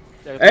diga.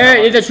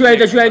 Ahí te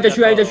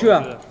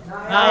ayuda.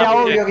 No, era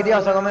obvio que te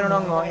ibas a comer un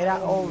hongo, era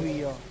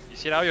obvio.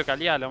 Si era obvio,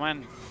 calialo,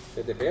 man.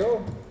 ¿Se te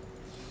pegó?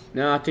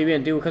 No, estoy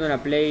bien, estoy buscando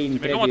una play Si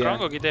me como otro intrépida.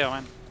 hongo, quiteo,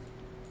 man.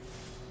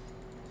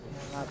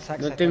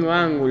 No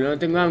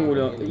tengo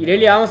ángulo.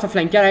 Irelia, vamos a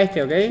flanquear a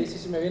este, ¿ok?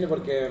 Sí, me viene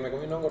porque me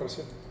comí un hongo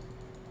recién.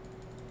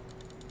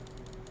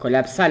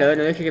 Colapsalo,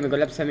 no deje que me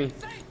colapse a mí.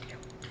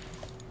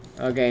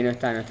 Ok, no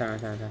está. Me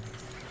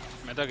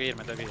tengo que ir.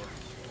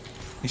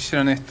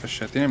 Hicieron esto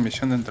ya, tienen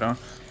visión dentro.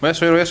 Voy a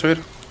subir.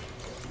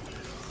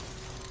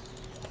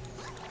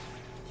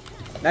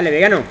 Dale,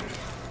 vegano.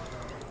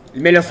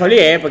 Me lo solí,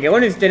 porque vos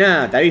no hiciste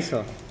nada, te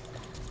aviso.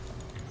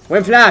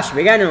 Buen flash,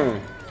 vegano.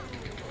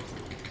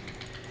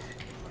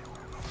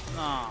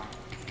 No.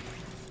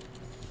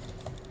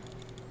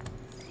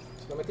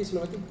 Se lo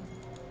metí.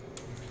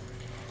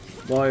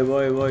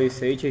 Voy,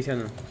 ceviche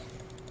diciendo.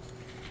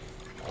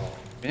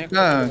 Ven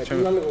acá, Me metí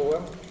algo,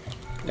 weón.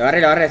 Lo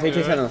agarré, ceviche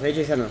diciendo.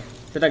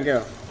 Yo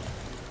tanqueo.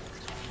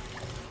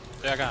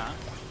 Estoy acá,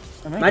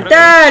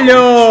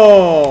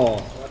 ¡Matalo!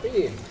 Lo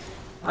metí.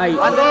 Ay,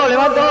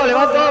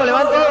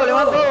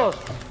 Levanto.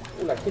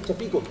 La quecha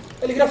pico.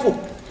 ¡El grafo!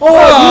 ¡Oh,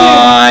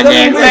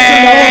 ¡Dale un beso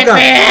en la boca!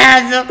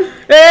 pedazo!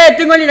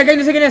 Tengo a alguien acá y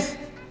no sé quién es.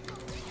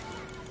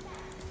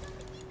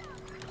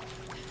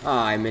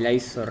 Ay, me la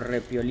hizo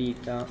re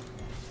piolita.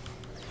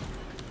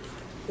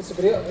 Eso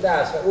creo.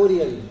 Gracias,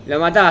 Uriel. Lo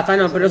matás,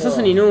 Tano, pero sos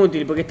un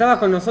inútil, porque estabas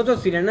con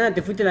nosotros y de la nada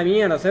te fuiste a la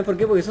mierda, ¿sabes por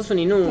qué? Porque sos un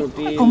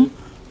inútil.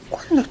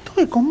 ¿Cuándo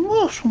estuve con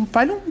vos? Un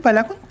palumpa,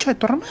 la concha de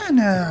tu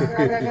hermana.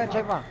 Acá,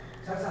 Chaipa.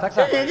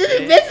 Saxa.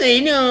 ¡Sos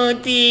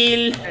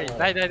inútil!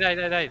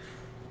 Dai.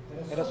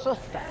 Pero sos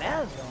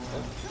tarado.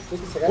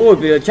 Uy,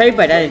 pero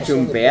Chaipa era hecho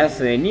un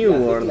pedazo de New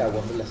World.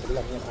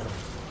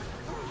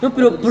 No,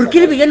 pero ¿por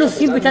qué el vegano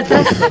siempre está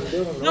atrás?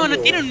 No,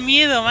 tiene un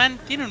miedo, man.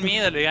 Tiene un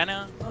miedo el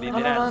vegano.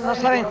 Literal. No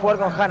saben jugar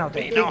con Hanna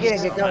ustedes. ¿Qué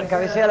quieren? ¿Que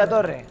cabecea la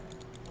torre?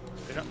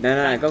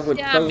 No,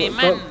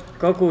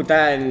 Coscu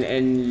está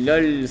en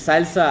LOL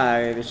salsa,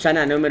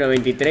 llana número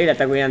 23 y la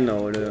está cuidando,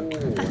 boludo.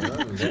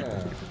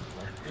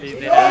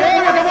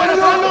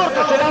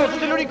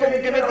 Sos el único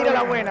que me tira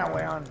la buena,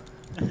 weón.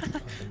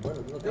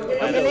 Lo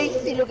que le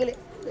hice, lo que le...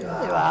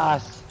 ¿Dónde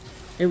vas?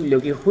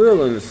 Lo que juego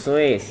con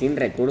Zoe sin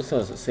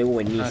recursos, soy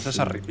buenísimo. No, eso es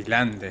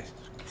horripilante.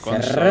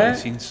 Con ¿Cerrá?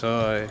 Zoe, sin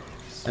Zoe.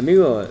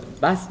 Amigo,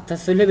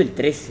 estás en level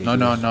 13. No,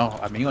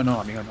 amigo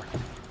no.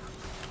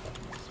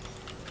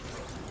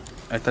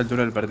 A esta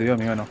altura del partido,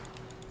 amigo no.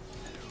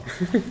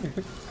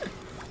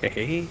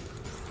 Jejeje.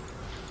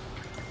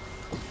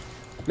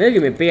 Mira que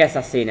me pega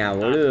esa cena,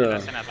 boludo. La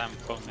escena tan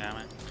ponga,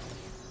 man.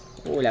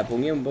 La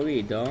pungué un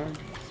poquito.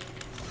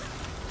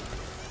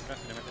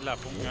 Casi le metes la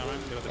punga, man.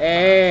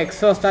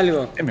 Exhaust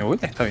algo. Me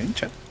vuelta, está bien,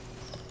 chat.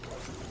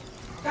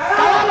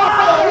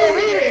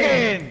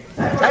 ¡Virgen!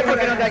 ¿Sabes por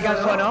qué no te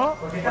alcanzó, no?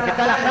 Porque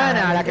está la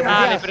Hanna, la que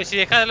Dale, peleas. pero si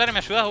dejás de hablar, ¿me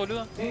ayudás,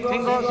 boludo? 5,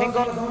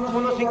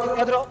 1, 5,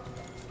 4,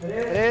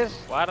 3,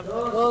 Guarda.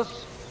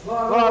 2,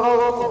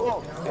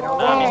 go. Pero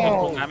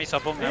No, me hizo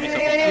punga.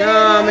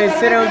 No, me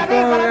hicieron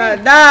punga.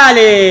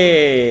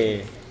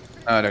 ¡Dale!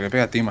 Ah, lo que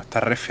pega Timo está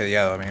re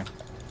fedeado, amigo.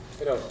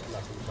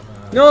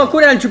 No,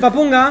 cura al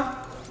chupapunga.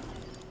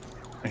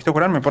 Necesito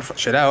curarme, por favor.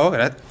 Gelado,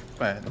 bueno,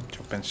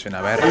 chúpense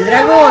una verga.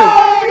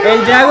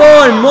 El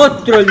dragón,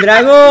 monstruo, el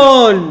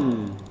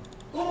dragón.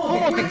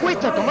 ¿cómo te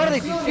cuesta tomar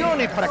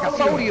decisiones,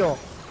 fracasaurio?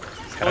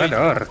 Cerrá el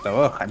orto,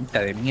 vos, janita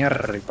de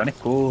mierda, y pon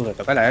escudo,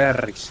 toca la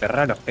R y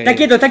cerrá los pelos.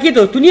 Está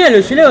quieto, tunealo,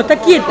 el gelado, está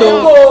quieto.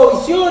 ¡Tengo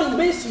visión,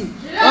 imbécil!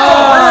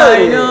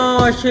 Ay,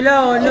 no,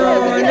 gelado,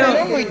 no.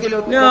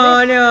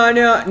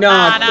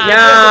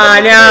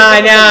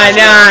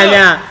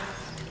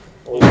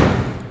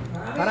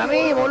 Para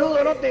mí,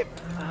 boludo, no te...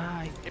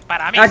 Ay,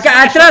 Para mí.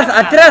 Acá,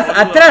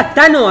 atrás,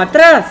 Tano,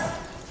 atrás.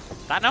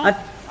 ¿Tano?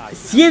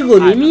 Ciego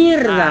de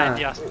mierda. Ay,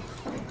 Dios.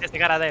 Este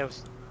cara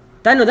Deus.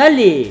 Tano,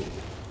 dale.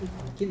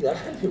 ¿Qué dale,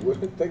 weón?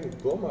 Está en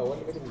coma, weón.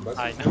 Le meten un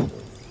vaso. Ay, no.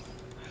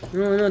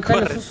 No, Tano,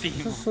 Corre, sos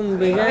Timo. un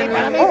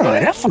vegano. Oh,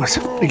 Grafo, sos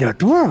un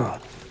pelotudo.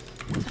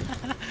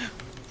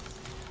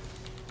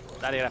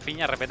 Dale,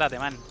 Grafiña, repetate,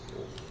 man.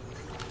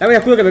 Dame un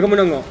escudo que me como un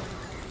hongo.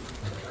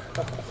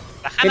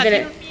 La ¿Qué Hanna tenés?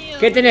 tiene un miedo.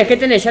 ¿Qué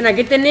tenés, Yana?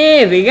 ¿Qué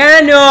tenés,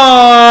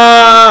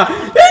 vegano?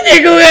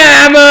 ¿Dónde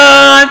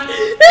jugamos?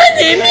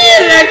 ¿Dónde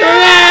mierda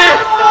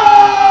jugamos?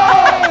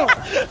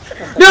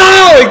 ¡No!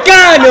 ¡El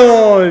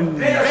canon!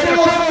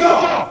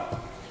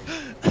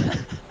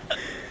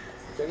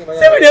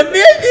 ¡Somos los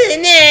peores de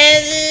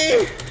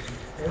nadie!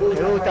 me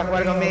gusta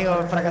jugar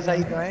conmigo,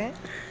 fracasadito,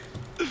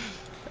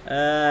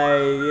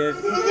 Ay, Dios.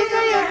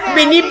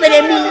 Vení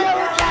para mí.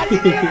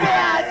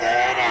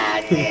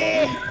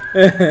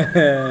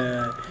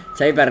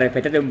 Chaipa,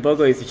 respetate un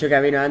poco y si yo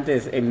camino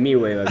antes en mi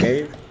web, ¿ok?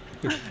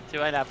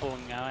 Lleva la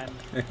punga, man.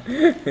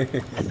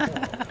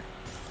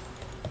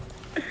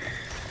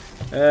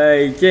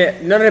 Ay, che,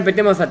 no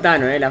repetemos a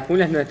Tano, la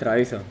jungla es nuestro,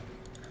 aviso.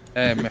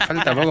 Me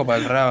falta poco para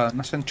el Raban,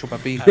 no sean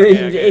chupapijas.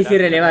 Es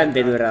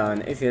irrelevante tu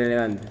Raban, es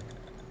irrelevante.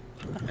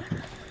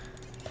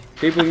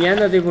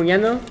 Estoy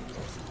puñando.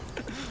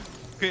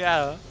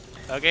 Cuidado.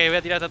 Ok, voy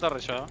a tirar esta torre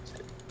yo.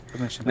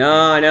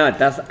 No,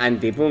 estás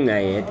anti-punga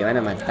ahí, te van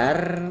a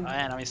matar.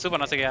 Bueno, mi super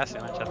no sé qué hace,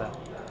 man, ya está.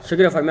 Yo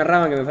quiero farmear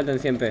Raban que me faltan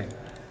 100 P.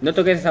 No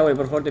toques esa wey,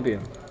 por favor te pido.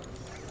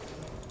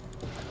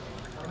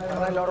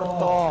 Agarra el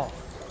orto.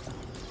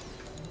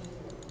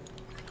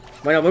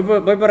 Bueno, voy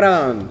por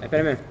Raban,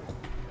 espérame.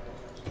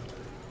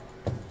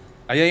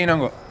 Ahí hay un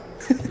hongo.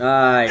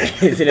 Ay,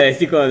 se lo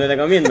decís cuando te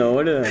está comiendo,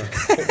 boludo.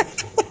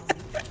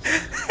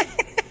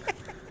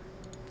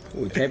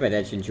 Chaipa te ha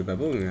hecho un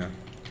chupapunga.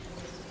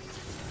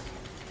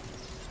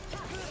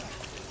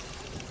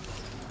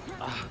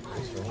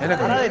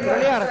 Pará de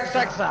trolear,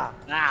 Saxa.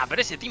 Nah,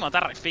 pero ese Timo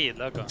está re fit,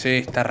 loco. Sí,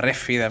 está re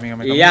feed, amigo.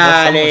 Me Y comí dos hongos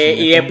dale,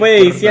 y me después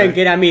comí decían cuerda.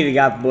 que era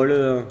midgap,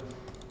 boludo.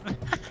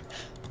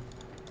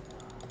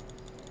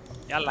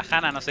 Ya la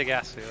Hanna no sé qué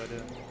hace,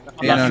 boludo.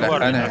 Sí, no, la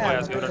Gorda, Hanna. no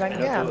juega, seguro.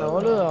 Flanqueando,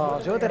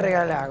 boludo. Si vos te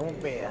regalás, como un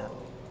peda.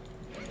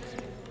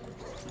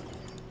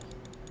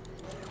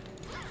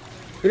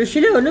 Pero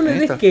Yelao, ¿no me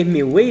ves ¿Esto? que es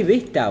mi wave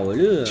esta,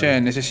 boludo? Che,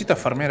 necesito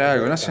farmear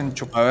algo, no hacen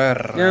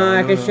chupaberra. No,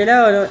 es que boludo.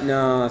 Yelao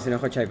no, se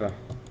enojó Chaipa.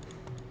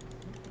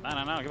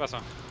 No, ¿qué pasó?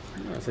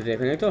 No, ¿se te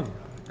desconectó?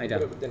 Ahí está.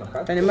 Creo que te enojaste.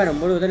 Están en Baron,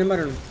 boludo, están en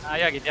Baron. Ah,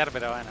 iba a quitear,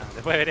 pero bueno,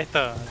 después de ver esto,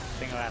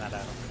 tengo ganas, la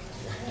verdad.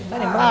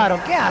 Están en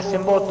Baron, ¿qué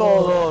hacen vos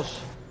todos?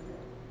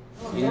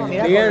 No,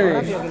 mirá con lo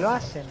rápido que lo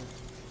hacen.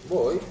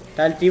 Voy.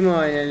 Está el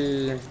Timo en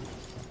el...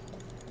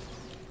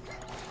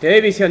 Te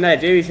doy visión,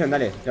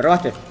 dale. Lo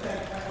robaste.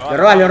 Lo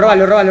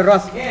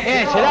robas.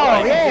 Bien,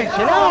 Gelao, bien,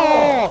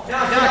 Gelao.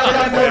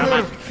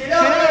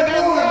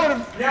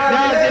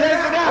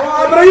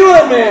 ¡Ah, pero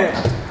ayúdenme!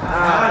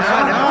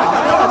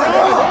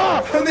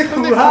 ¿Dónde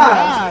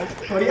jugás?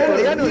 Coreano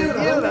de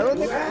mierda,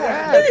 ¿dónde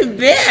jugás? ¿Qué te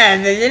pegas,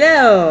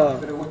 Yelao?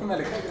 Pero vos me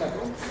alejaste la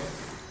cruz.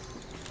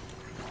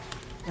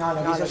 No,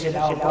 lo quiso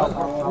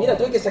Gelao. Mira,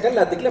 tuve que sacar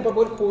la tecla para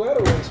poder jugar,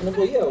 güey. Si no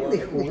podía, güey.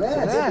 ¿Dónde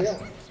jugás?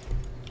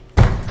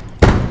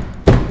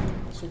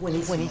 Soy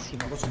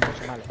Buenísimo, vos sos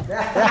malo.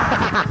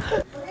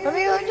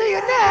 Amigo, no soy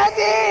un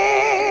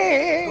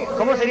nazi.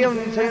 ¿Cómo sería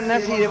soy un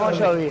nazi de Bon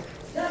Jovi?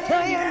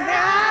 Soy un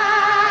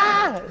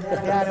nazi.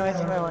 Ya, no,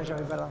 ese no es Bon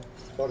Jovi, perdón.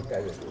 Por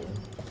calle,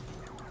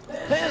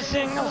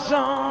 Sing a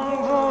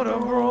song for the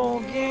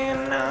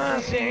broken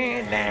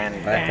nazi.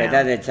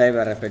 Respetate,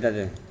 Chaipa,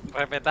 respetate.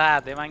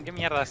 Respetate, man, ¿qué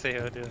mierda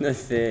haces, boludo? No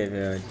sé,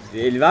 pero...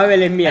 El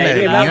Babel es mía, Dale, es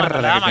que la va-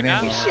 mierda la que dama acá.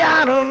 tenemos.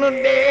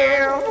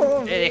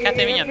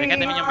 Dejaste Minion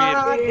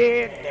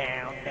vivir.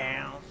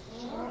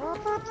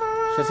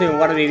 Yo soy un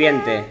guard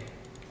viviente.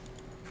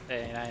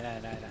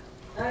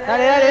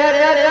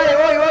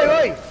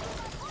 Dale, voy.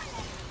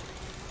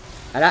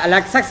 A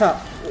la Saxa.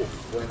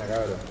 Buena,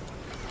 cabrón.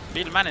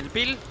 Pillman, el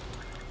Pill.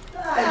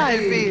 Ah,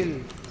 el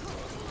Bill.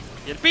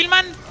 ¿Y el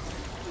Pillman?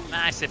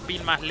 Nah, ese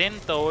Pill más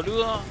lento,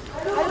 boludo.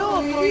 ¡Al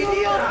otro,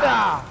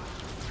 idiota!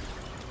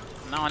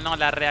 No,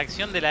 la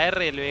reacción de la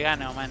R del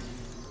vegano, man.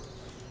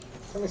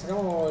 ¿Dónde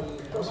sacamos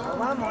el coso?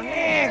 Vamos,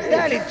 next,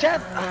 dale,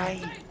 chat.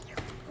 Ay.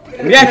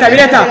 Mirá esta.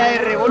 ¡Mirá esta!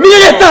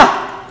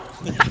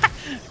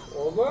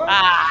 ¿Opa?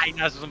 Ay,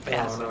 no, eso es un No,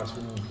 pedazo. no, es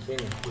un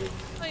genio.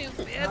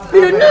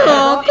 Pero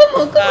no,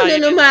 ¿cómo no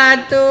lo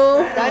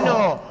mato?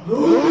 Tano.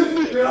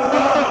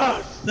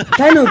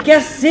 Tano, ¿qué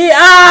hace?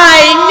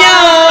 ¡Ay,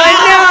 no!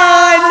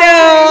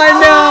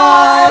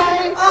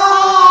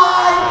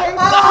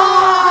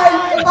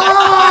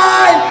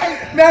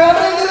 ¡Me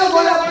agarré el dedo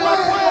con la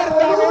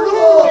puerta,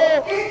 boludo!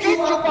 ¡Qué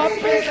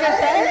chupapeja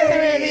es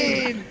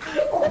Evelyn!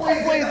 ¿Cómo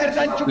puede ser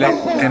tan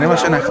chupapeja?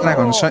 Tenemos una jana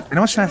con Sonia.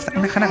 Tenemos una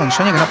jana con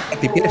Sonia que no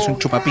te pierdes un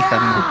chupapija,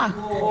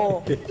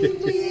 amigo.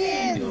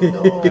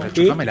 Pero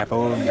chupame la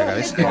punga,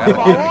 cabeza de Por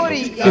garra. favor,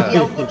 y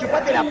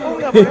autochupate la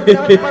punga, porque no te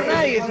va a chupar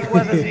nadie si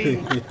juegas así.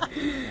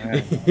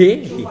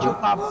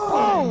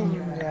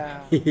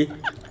 Chupapunga.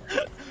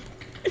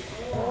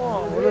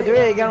 Oh, boludo, te voy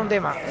a dedicar un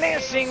tema.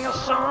 Let's sing a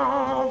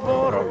song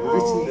for a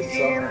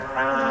broken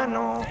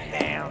piano.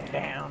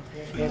 Down.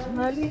 Es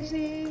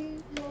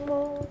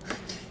malísimo.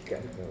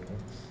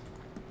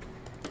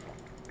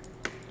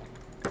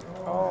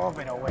 Oh,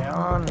 pero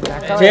weón. me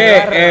acaba de Che,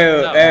 dar- me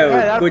acaba de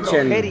dar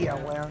escuchen. flojería,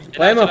 weón.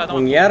 ¿Podemos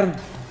punguear?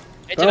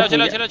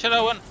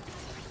 Échalo, bueno.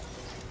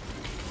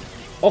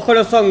 Ojo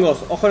los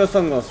hongos.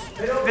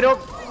 Pero,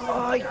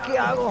 ay, ¿qué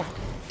hago?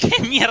 ¿Qué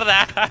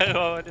mierda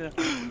hago, boludo?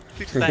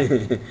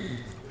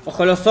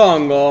 Ojo los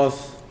hongos.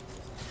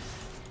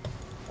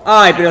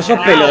 Ay, pero sos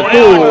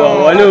pelotudo,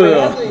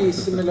 boludo. Y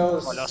se me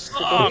los... Con los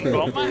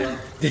hongos, man.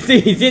 Te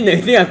estoy diciendo que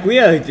tengas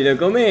cuidado y te lo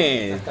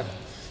comes.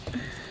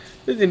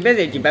 No te empieces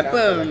de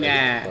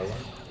chipapunga.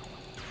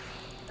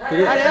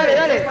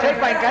 Dale,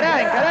 Chepa,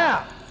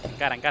 encará.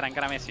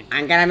 Encara, Messi.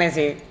 Ankara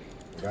Messi.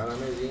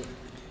 Gáname, sí.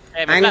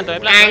 Me planto.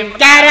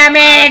 Ankara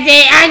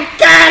Messi,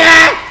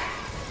 Ankara.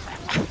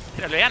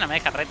 Pero el vegano me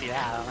deja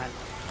retirado, man.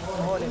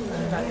 Ole,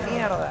 puta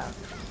mierda.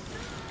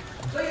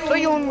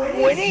 Soy un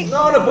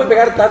buenísimo. No puede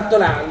pegar tanto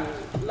la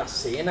La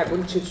cena,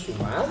 concha de su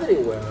madre,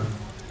 weón.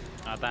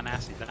 No, está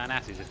nazi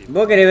ese tipo.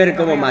 ¿Vos querés ver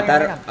cómo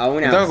matar a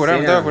una Me tengo que curar,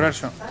 me cena? tengo que curar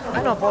yo.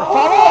 ¡Ah, no, por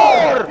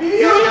favor!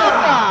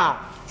 ¡Idiota!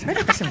 ¿Sabes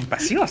lo que hace mi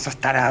pasivo? Sos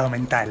tarado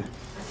mental.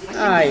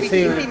 Ay,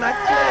 sí.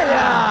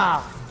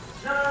 ¡Matala!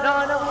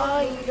 No,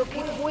 ay, lo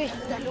que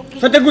cuesta, lo que...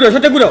 Yo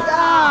te curo.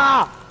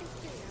 ¡Ah!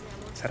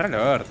 Cerrá el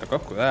orto,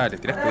 Coscu, dale,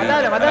 tirás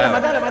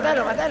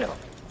Matalo.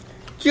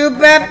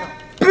 ¡Chupa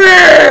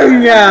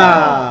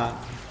Punga!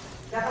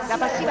 La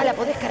pasiva la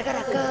podés cargar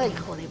acá,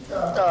 hijo de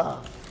puta.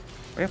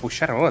 Voy a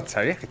pushar bot,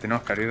 ¿sabías que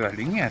tenemos que abrir 2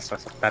 líneas? O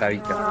sos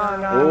taradito.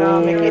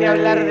 No, me quiere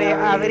hablar de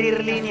abrir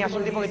líneas,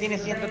 un tipo que tiene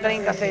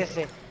 130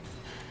 CS.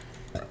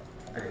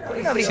 ¿Por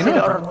qué no abrís el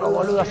orto,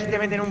 boludo? Así te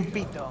meten un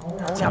pito.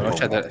 A vos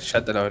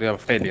ya te lo abrió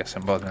Felios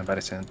en bot, me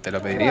parece. Te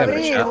lo pediría, pero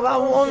ya. Va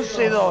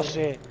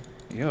 11-12.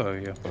 Y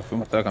obvio, porque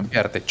fuimos todos a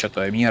cambiarte, choto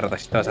de mierda,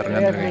 si estabas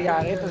arruinando el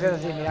game. Esto se hace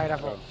así, mirá,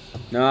 Grafo.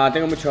 No,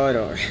 tengo mucho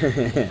oro.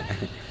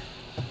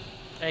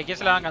 ¿Quién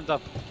se la banca en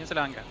top? ¿Quién se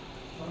la banca?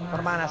 Tu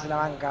hermana se la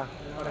banca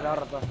por el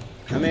orto.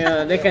 Amigo,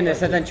 dejen de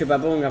ser tan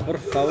chupapungas, por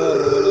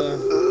favor, boludo.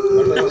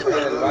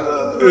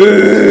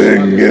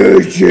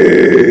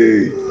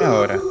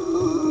 Ahora.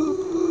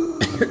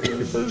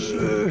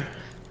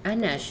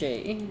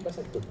 Anaye. ¿Qué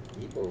pasa estos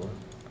tipos,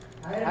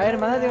 weón? A ver,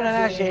 mandate una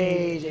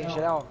nalle,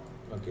 Gelao.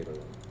 No quiero,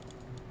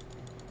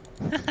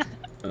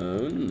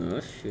 weón.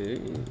 No sé.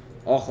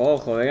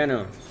 Ojo,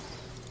 vegano.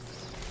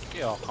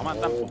 ¿Qué ojo, man?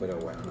 Tan... Pero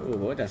bueno.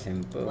 Botas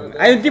en poco.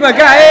 ¡Hay un tipo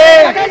acá,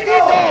 eh! ¡Acá el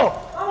tipo!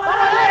 ¡Vamos a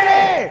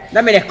darle!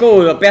 Dame el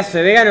escudo, pedazo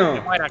de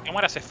vegano. Que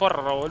muera ese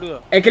forro,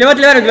 boludo. Que lo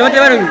mate el varón, que lo mate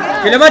el varón.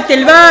 Que lo mate.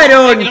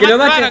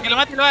 Que lo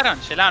mate el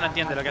varón. Gelado no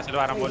entiende lo que hace el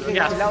varón, boludo. ¿Qué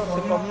hace? Gelao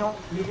se comió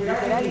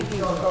literal y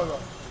todo.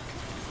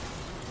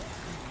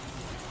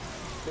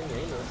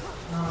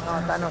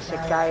 No, Tano se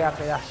cae a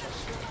pedazos.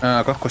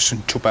 No, Coscu es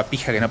un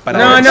chupapija que no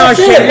para No,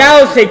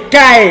 Gelao se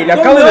cae. Lo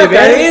acabo de ver.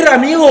 caer,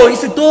 amigo,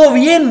 hice todo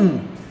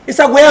bien.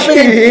 Esa weá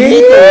pega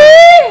infinito.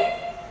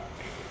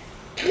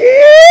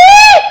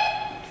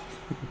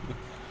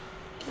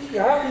 ¿Qué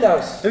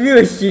hablas? Amigo,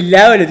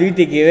 Gelao lo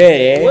tuviste que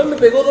ver, Weón me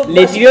pegó 2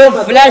 Le básicos y tiró me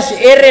mató. flash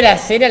R a la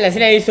cena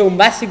le hizo un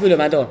básico y lo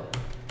mató.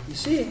 Y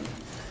sí.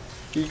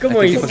 ¿Y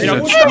cómo Este hizo? tipo se hizo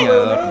el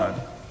soñador, man.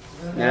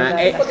 Nah,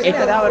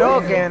 Está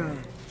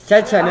broken.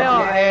 Chacha,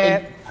 No,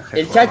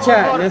 el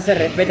Chacha no se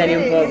respeta ni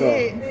un poco.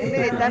 En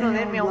vez de Tano,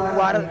 denme a un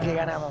guard que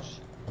ganamos.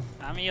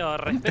 Amigo, ¿Me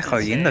respétense. estás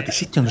jodiendo? Te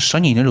hiciste un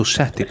sueño y no lo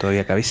usaste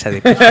todavía, cabeza de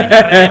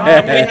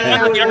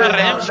No Tiene una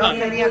redemption.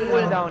 tenía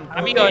cooldown.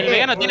 Amigo, el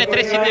vegano tiene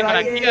 3-7 con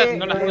activas,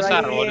 no las puede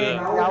usar,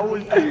 boludo. La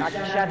ulti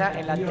Aquillana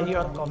en la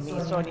anterior con mi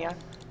Sonia.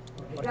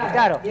 Porque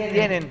claro,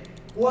 tienen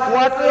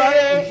 4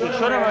 AD y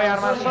yo no me voy a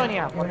armar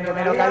Sonia porque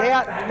me lo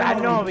calea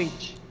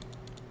Danovich.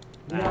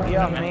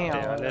 Dios mío.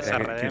 Esa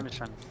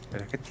redemption.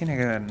 ¿Pero qué tiene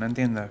que ver? No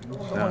entiendo.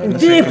 No sé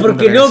Ustedes qué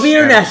porque punto no querés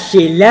vieron llegar. a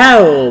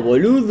Gelao,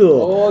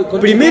 boludo. Ay,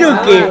 concha Primero de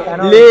que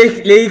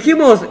madre, le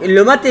dijimos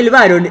lo mate el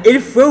varón, él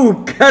fue a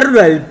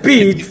buscarlo al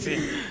pit.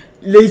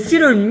 Le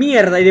hicieron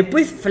mierda y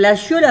después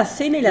flasheó la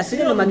cena y la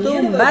cena lo mató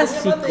un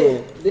básico.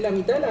 De la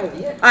mitad de la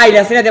vieja. Ah, y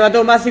la cena te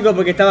mató un básico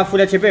porque estaba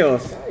full HP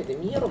vos. Ay, de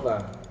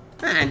mierda.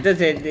 Ah,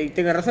 entonces,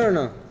 ¿tengo razón o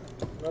no?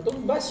 Mató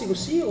un básico,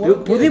 sí,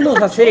 weón. ¿Podemos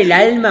hacer el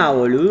alma,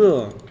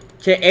 boludo?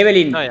 Che,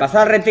 Evelyn, No, ya.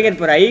 pasá el red ticket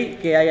por ahí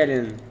que hay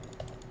alguien.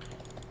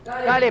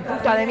 Dale,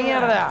 puta de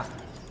mierda.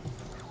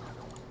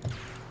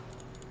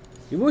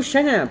 ¿Y vos,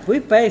 Yana,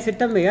 podés parar de ser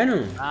tan vegano?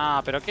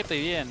 Ah, pero ¿qué estoy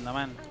viendo,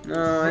 man?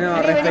 No, Vení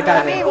para mí,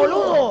 respetame.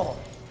 boludo.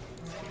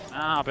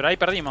 Ah, pero ahí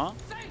perdimos.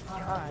 Ay.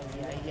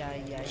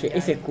 Che,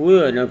 ese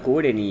escudo no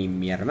cubre ni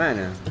mi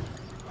hermana.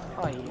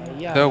 Ay.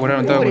 Tengo que curar,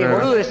 me tengo que Pobre, curar.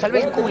 boludo, le salvé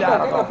el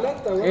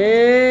culo.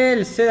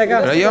 El C de acá.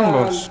 Pero hay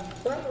hongos.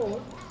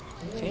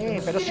 Sí,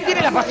 pero si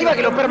tiene la pasiva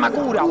que lo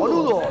permacura,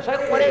 boludo.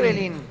 ¿Sabes jugar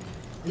Evelyn?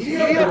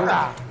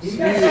 Idiota.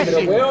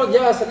 Pero weón,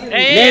 ya va a salir.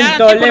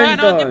 Lento,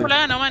 tiempo la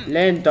gano, man.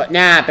 Lento.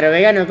 Nah, pero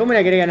vegano, ¿cómo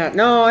la querés ganar?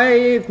 No,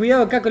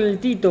 cuidado acá con el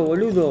Tito,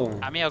 boludo.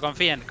 Amigo,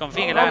 confíen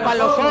que la Rompan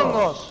gano. los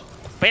hongos.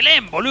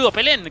 Pelén, boludo,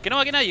 pelén. Que no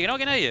va que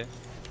nadie,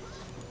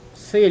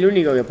 Soy el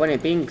único que pone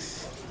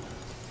pinks.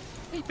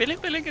 Ey,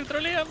 pelén, que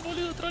trolean,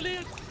 boludo,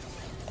 trolean. No,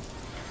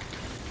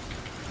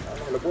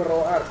 lo puedo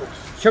robar, pues.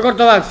 Yo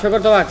corto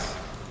backs.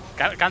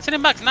 Cancelen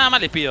Max, nada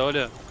más les pido,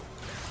 boludo.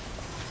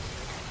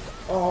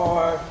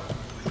 Ay.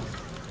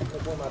 No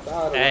puedo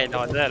matar.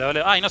 No, dale,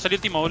 boludo. Ay, no salió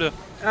el timo, boludo.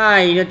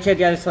 Ay, no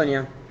chetea al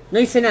Sonia. No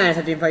hice nada en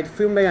esa teamfight,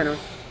 fui un vegano.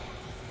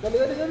 Dale.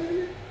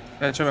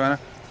 Yo me gané.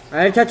 A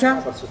ver, Chacha.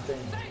 Para sostén.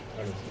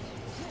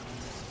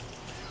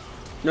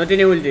 No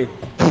tiene ulti.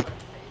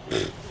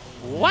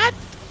 ¿What?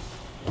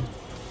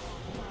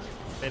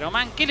 Pero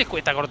man, ¿qué les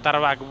cuesta cortar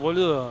back,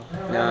 boludo?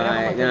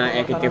 No,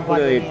 es que te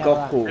juro de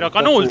Coscu. Pero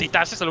con ulti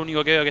estás, eso es lo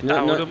único que veo que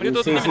está, boludo. Mirá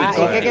todo sí, tu sí, Ah,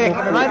 ¿y qué querés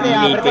que me mande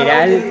a Literal.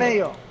 preparar el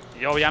medio?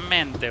 Y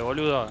obviamente,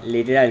 boludo.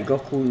 Literal,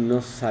 Coscu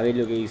no sabe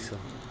lo que hizo.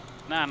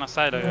 Nada, no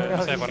sabe lo que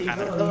no sabe por Sí,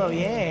 Hanna. todo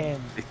bien.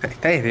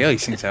 Está desde hoy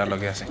sin saber lo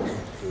que hace.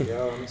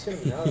 Cuidado, no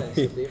hicieron nada en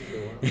ese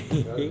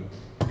tiempo, weón.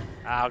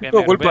 Ah, ok.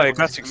 Todo me culpa grupeo de porque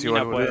Classics sin mí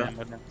igual, no boludo. pueden,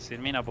 boludo.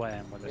 Sin mí no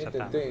pueden, boludo, ya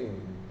está. Intenté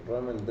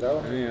robarme el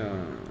dragón. Amigo,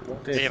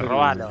 ustedes Sí, son-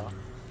 robalo.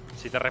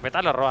 Si te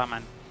respetás, lo robas,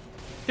 man.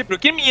 ¿Qué? ¿Pero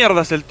qué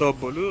mierda es el top,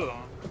 boludo?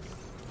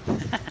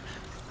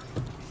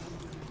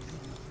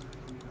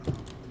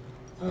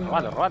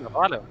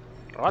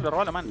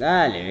 Robalo, man.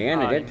 Dale,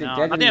 vegano, Ay, quédate, no.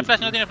 quédate. No tiene flash,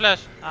 no tiene flash.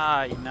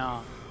 Ay,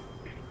 no.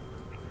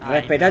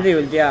 Respetate y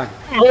ultea.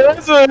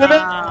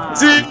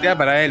 Ultea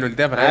para él,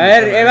 ultea para él. A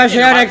ver, va a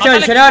llegar una acción,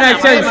 matale, llegado una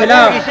acción, matale,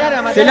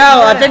 gelado.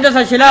 Gelado, atentos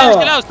al gelado.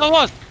 Gelado, sos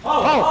vos.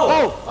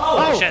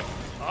 Oh, shit.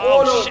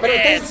 Oh, no, shit. pero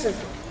entonces.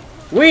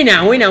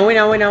 Buena. Un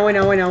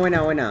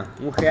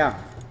GA.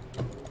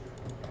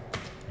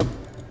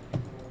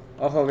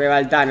 Ojo que va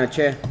el Tano,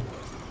 che.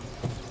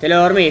 Te lo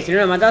dormí, si no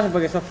lo matás es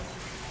porque sos.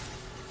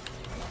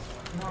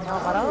 No,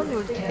 ¿para dónde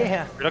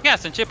ultea? ¿Pero qué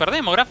hacen, che?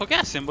 Perdemos, Grafo. ¿Qué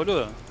hacen,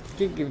 boludo?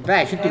 Yo estoy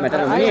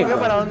matando ¿Alguien vio muñecos.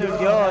 para dónde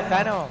ulteó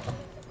Tano?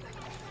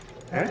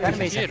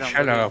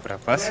 Yo lo hago a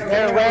propósito.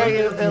 Where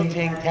were you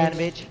ulting, Tan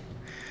bitch?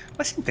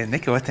 ¿Vos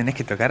entendés que vos tenés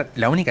que tocar?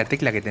 La única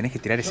tecla que tenés que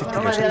tirar es esta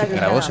No, que usaste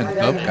para vos en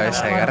top,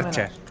 cabeza de más o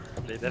garcha.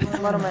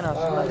 menos. Más o menos,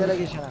 maté a la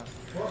Quillana.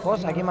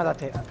 ¿Vos a quién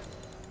mataste?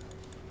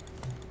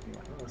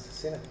 Esa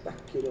escena está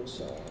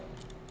asquerosa.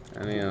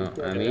 Amigo,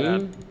 a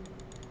mí.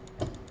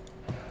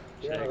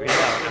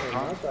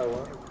 Mata,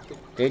 weón.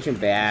 Te he hecho un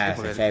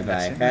pedazo, Porque Chaipa.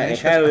 la escena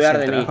Deja de dudar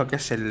de el mí. trabajo que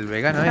es el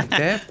vegano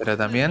este, pero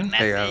también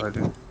pega,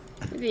 boludo.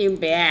 Sí, un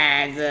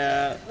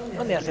pedazo.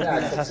 ¿Dónde haces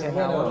esa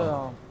escena,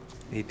 boludo?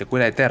 Y te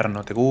cura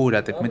eterno, te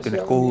cura, te mete un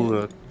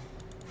escudo.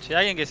 Si hay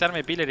alguien que se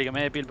arme pillar y que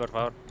me dé pil, por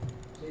favor.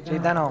 Sí,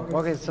 Tano,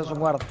 vos que sos un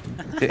guard.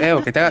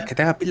 Que te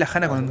haga pila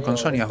Hanna con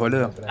Sonias,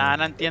 boludo. Ah,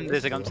 no entiende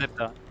ese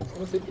concepto.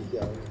 No sé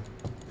piteado.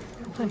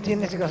 No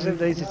entiende ese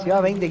concepto, dice, si va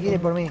a 20 quiere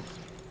por mí.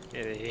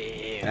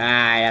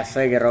 Ah, ya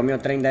sé que rompió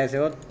 30 de ese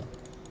bot.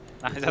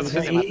 Ah, ya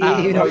se mataba.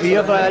 Y nos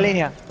pidió toda la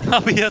línea.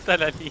 No pidió toda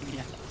la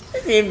línea.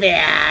 Sí,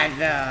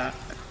 pedazo.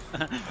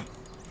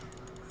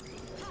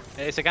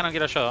 Ese canon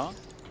quiero yo,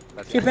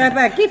 ¿no? Che,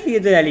 para, ¿qué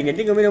fidete de la línea?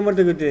 Tengo menos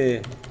muerto que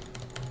ustedes.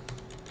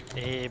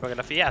 Porque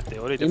lo fiaste,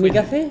 boludo. ¿Y te mi fuiste.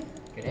 café?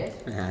 ¿Querés?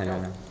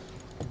 No.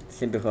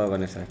 Siempre juego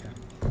con eso acá.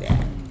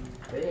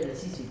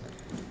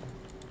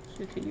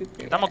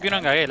 Estamos que uno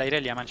engagué, la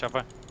Irelia, man, ya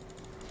fue.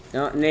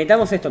 No,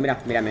 necesitamos esto,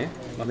 mírame.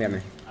 Vos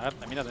mírame. A ver,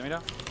 te miro.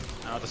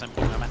 No, estás en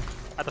punga, man.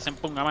 Estás en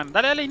punga, man.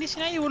 Dale,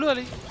 inicien ahí, boludo.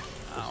 Dale.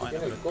 Ah, bueno.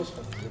 Tiene el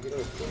coso, le quiero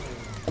decir.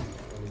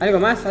 Algo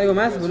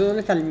más, boludo.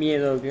 ¿Dónde está el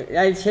miedo?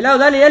 El gelado,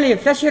 dale,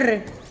 flash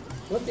R.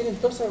 No tienen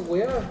toda esa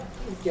weá.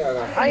 ¿Qué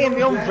haga? Alguien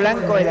vio un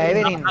flanco de la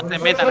Evelyn. No te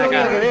metan Yo lo acá.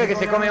 único que veo es que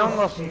se come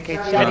hongos, que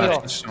ya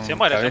digo. Se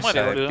muere, cabeza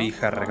de boludo.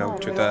 pija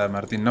recauchutada,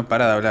 Martín. No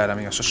para de hablar,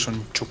 amigo. Sos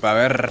un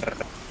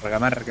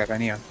chupaverga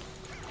cañón.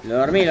 Lo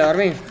dormí.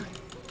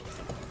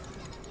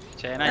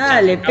 Che, Nacho,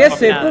 Dale, campo pedazo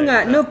de final, punga.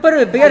 boludo. No paro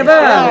de pegar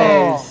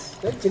babes.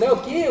 ¿El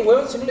chelado qué,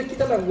 weón? Si no le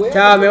quitan las weas.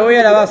 Chao, me voy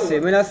a la base.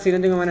 Me la hace, no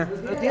tengo maná.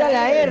 Pero tira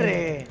la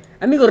R.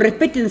 Amigos,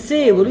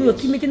 respétense, boludo.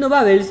 Estoy metiendo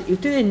bubbles y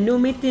ustedes no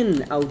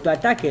meten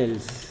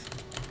autoatackles.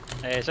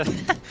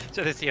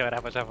 Yo te sigo,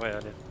 Grafo, ya fue,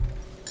 boludo.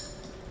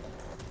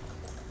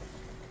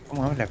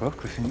 ¿Cómo habla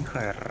Coscu? Es un hijo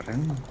de re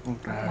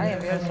puta. Alguien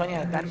vio el sueño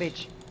de Tan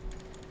bitch.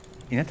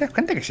 Y no te das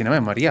cuenta que si no me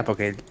moría,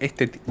 porque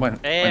bueno.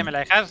 ¿me la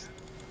dejás?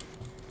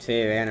 Sí,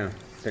 vegano.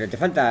 Pero te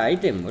falta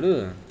ítem,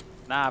 boludo.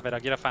 Nah, pero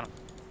quiero fan.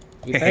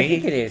 ¿Y para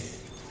qué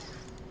querés?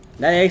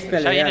 Dale extra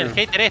al Ya viene el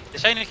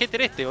vegano.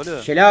 hater este,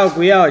 boludo. Gelado,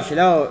 cuidado,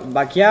 gelado.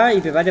 Vaqueá y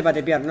prepárate para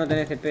tepear. No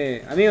tenés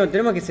TP. Amigo,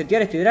 tenemos que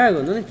setear este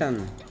dragon. ¿Dónde están?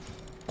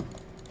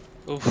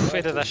 Uf,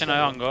 este está lleno de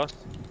hongos.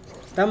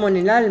 Estamos en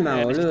el alma,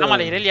 boludo. Necesitamos a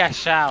la Irelia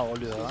allá,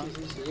 boludo.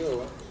 Sí, yo, weón.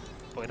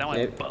 Porque estamos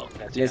en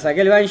punga, Le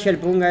saqué el banshee al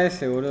punga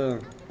ese, boludo.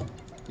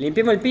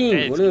 Limpiemos el ping,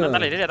 Si boludo. no está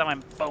la Irelia, estamos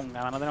en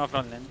punga, no tenemos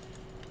frontline.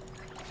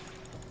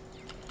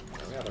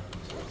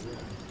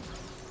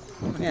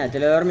 Mira, te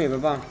lo dormí,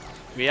 papá.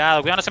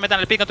 Cuidado, no se metan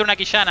en el pick contra una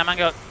quillana, man.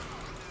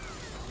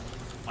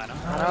 Bueno,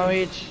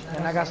 Manovich,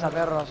 en la casa,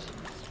 perros.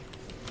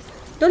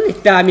 ¿Dónde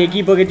está mi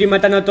equipo que estoy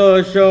matando a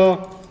todos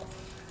yo?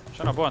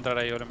 yo no puedo entrar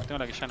ahí, boludo, me tengo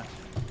la quillana.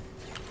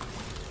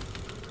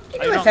 ¿Qué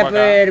Hay no un vas a hongo acá.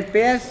 poder,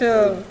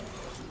 pedazo?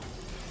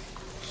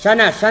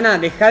 Yana,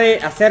 deja de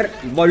hacer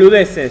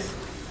boludeces.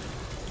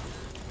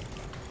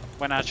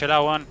 Buena,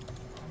 chelao, one.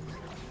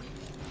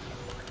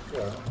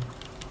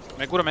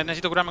 Me curo,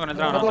 necesito curarme con el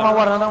dragón. No tengo más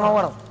guarda, no tengo más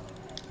guarda.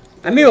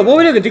 Amigo, ¿vos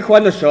ves lo que estoy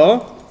jugando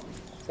yo?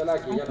 Sala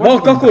aquí, ya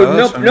Vos, Coscu,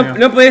 Todos, amigo.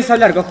 no podés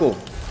hablar, Coscu.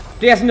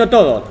 Estoy haciendo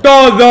todo.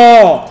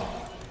 ¡Todo!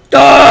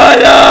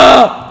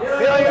 ¡Todo!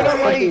 Pero hay un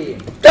hongo ahí.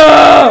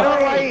 ¡Todo! Un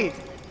hongo ahí.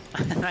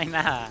 No hay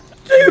nada.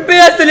 ¡Soy un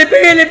pedazo! ¡Le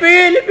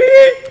pegué!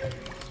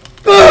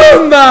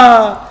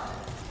 ¡Pumba!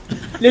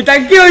 Le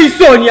tanqueo y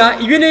Sonia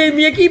y viene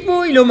mi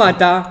equipo y lo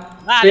mata.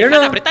 Dale, Pero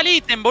no. apretá el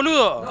ítem,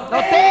 boludo. ¡Lo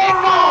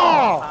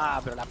tengo!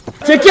 Ah, pero la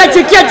 ¡Chequea!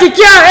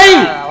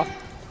 ¡Ey!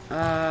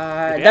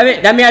 Ah,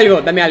 dame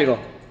algo.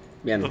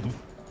 Bien.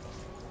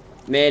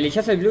 ¿Me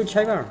lijás el blue,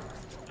 Chaiva?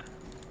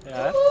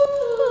 A ver.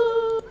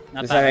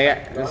 No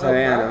sabe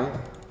vegano.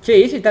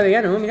 Che, ese está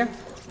vegano, mirá.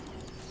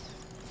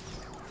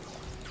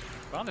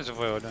 ¿Para dónde se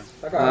fue, boludo?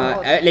 Acá. A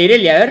ver, la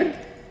Irelia, a ver.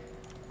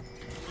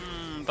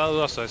 Está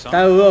dudoso eso.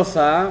 Está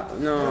dudosa,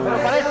 no. Pero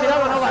para ese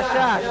lado no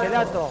vayas,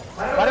 Gelato.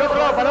 Para otro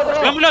lado, para otro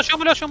lado.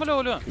 Llevámoslo,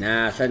 boludo.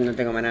 Nah, ya no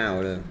tengo más nada,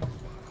 boludo.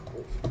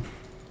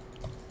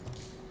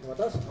 ¿Me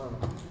matás?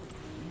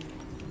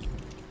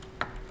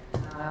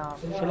 No,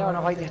 Gelato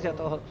nos va a testear a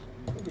todos.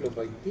 ¿Cómo que lo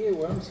baiteé,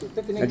 weón? Si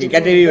usted tenía Ok,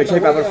 quédate vivo,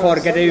 Chaipa, por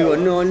favor, quédate vivo.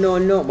 No, no,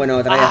 no.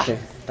 Bueno, trayaste.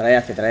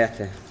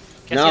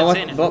 ¿Qué No,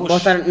 hacías,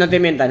 vos no te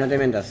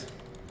mientas.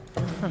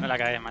 No la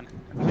cagué, man.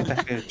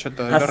 Estás que el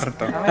choto del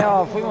orto.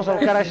 Amigo, fuimos a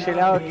buscar a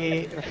Gelato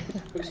que...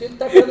 Pero si él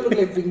estaba esperando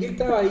porque el pingué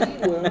estaba ahí,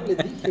 weón. Le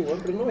dije, weón,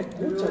 pero no me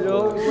escucha,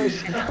 weón.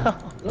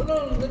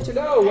 No he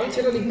chelado, weón. Si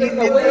era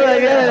linterna, Intentó la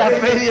idea de weón.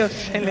 las medios,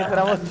 se le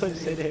trabó todo el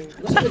cerebro.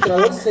 No se me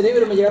trabó el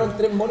cerebro, me llegaron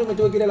 3 monos y me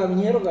tuve que ir a la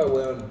mierda,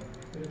 weón.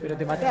 Pero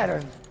te mataron.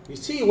 Y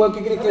sí, weón,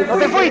 ¿qué crees que...? ¿No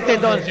te fuiste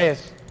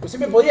entonces? Pues sí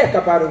me podía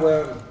escapar,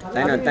 weón.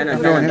 Tano.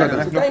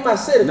 Si estáis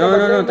más cerca, No,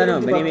 para Tano,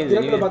 vení.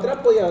 tirándolo para atrás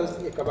podía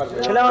escapar.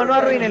 Gelato, no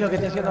arruines lo que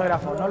está haciendo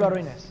Grafo, no lo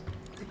arruines.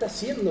 ¿Qué está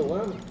haciendo,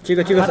 weón?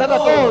 Chicos, Matando a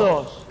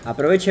todos.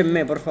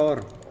 aprovechenme, por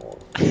favor.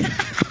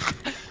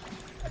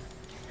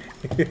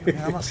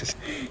 Vamos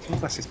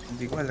 65 a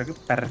 64, qué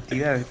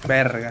partida de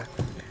verga.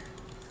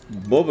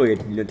 Vos porque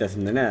no estás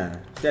haciendo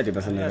nada. Ya estoy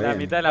pasando La bien.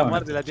 mitad de la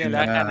muerte la tiene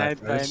la gana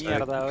esta de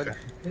mierda, boludo.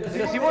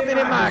 Pero si vos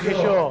tenés más que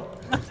yo.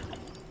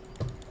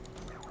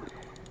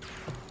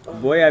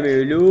 Voy a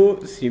mi blue,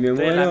 si me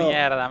Estoy en la muero.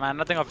 mierda, man.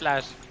 No tengo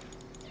flash.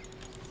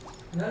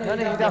 No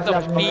necesitas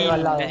flash conmigo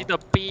al lado. Necesito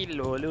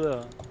pil,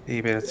 boludo.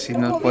 Sí, pero si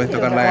no podés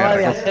tocar Acabas la de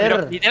guerra. Pero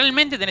hacer.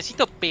 literalmente te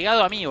necesito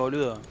pegado a mí,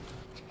 boludo.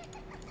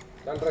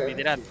 Está al revés.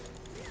 Literal.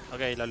 Ok,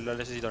 lo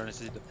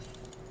necesito.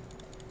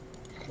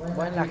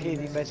 Buen la hit,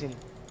 imbécil.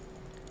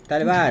 Está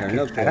el Baron,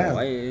 loco. Tarado.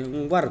 Hay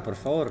un guard, por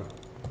favor.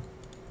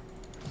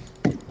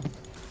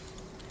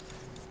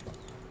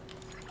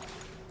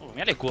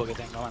 Mirá el escudo que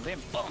tengo, man. Estoy en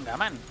Punga,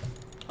 man.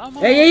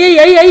 Vamos.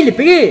 ¡Ey! ¡Le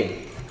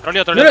pegué!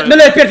 Troleo. No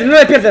lo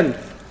despierten.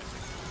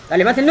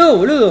 Dale, mátenlo,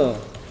 boludo.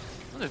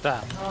 ¿Dónde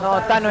está?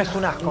 No, Tano es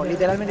un asco.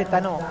 Literalmente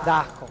Tano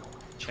da asco.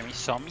 Che, me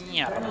hizo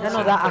mierda.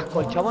 Tano da asco.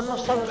 El chabón no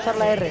sabe usar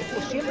la R.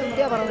 Siempre un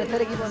día para donde está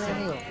el equipo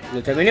enemigo.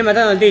 Lo terminé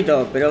matando al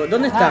Tito, pero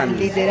 ¿dónde están?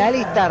 Literal y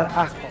estar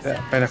asco.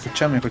 Pero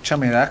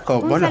escuchame, da asco.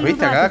 ¿Vos los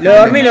viste acá? Lo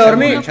dormí. La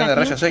munición de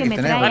rayos X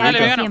tenés, Dale, bolito.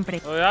 vegano.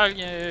 Siempre. Oye,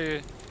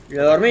 alguien.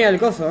 Lo dormí al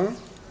coso,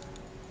 ¿no?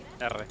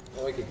 R.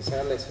 No, hay que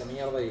sacarle esa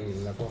mierda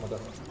y la puedo matar.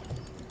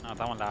 No,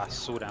 estamos en la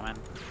basura, man.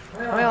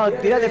 Amigo,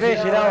 tirate P,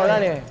 Gerardo,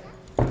 dale.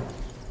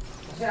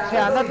 O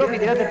sea, anda toque y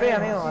tirate P,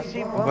 amigo.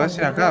 Así, Podés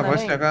ir acá,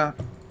 podés ir acá.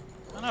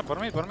 No, por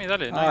mí,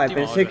 dale. No Ay, hay timo,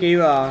 pensé boludo. que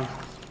iba.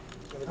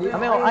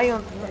 Amigo, hay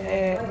un.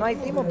 No hay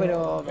timo,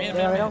 pero Mira,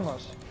 debe haber mira.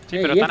 hongos. Sí,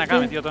 pero ¿Y están acá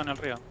este? metidos todos en el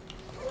río.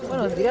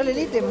 Bueno, tirale el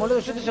ítem, boludo,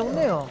 yo te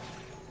segundeo.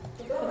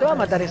 No te va a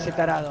matar ese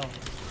tarado.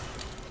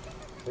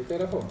 ¿Ahí te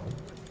grafo?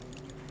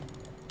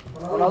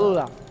 Por la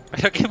duda.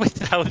 Pero qué fue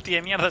esta ulti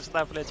de mierda, yo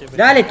estaba fleche.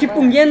 Dale, estoy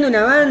pungueando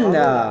una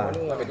banda.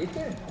 ¿La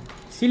metiste?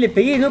 Sí, le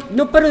pegué,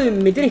 no paro de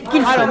meter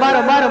skills.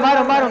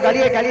 Maron,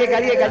 calíe, Calía.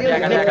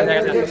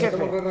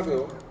 Estamos re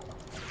rápido.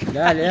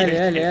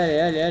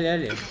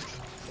 Dale.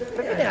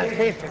 Repiten al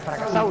jefe,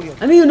 fracasaurio.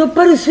 Amigo, no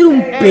paro de ser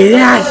un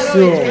pedazo.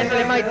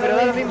 Siguiéndole Mike, pero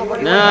da lo mismo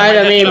con No,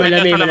 es lo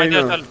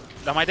mismo.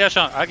 Los mateo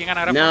yo, a ver quién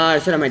gana Grafo. No,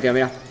 yo lo metí,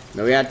 mirá.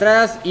 Me voy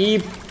atrás y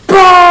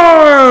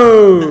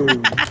 ¡pum!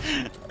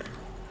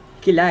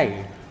 ¡Qué lag!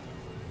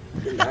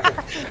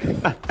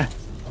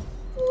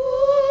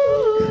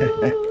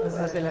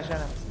 No se la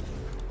llana.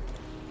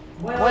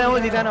 Buena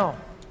ulti, Tano.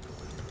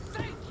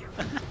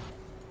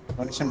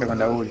 Ponés siempre con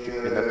la ulti.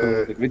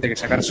 Viste que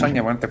sacar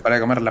Sonia ponerte para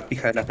comer la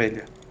pija de la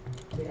pelea.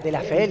 De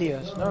las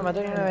Felios. No me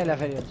mató ni una vez de las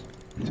Felios.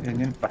 Sí,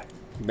 ni en paz.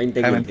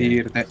 20 Deja de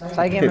kills. mentirte.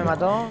 ¿Sabes quién me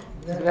mató?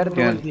 Ver tu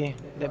 ¿Quién? ulti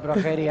de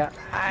progeria.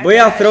 Voy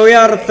a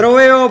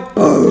throweo,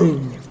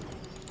 ¡pum!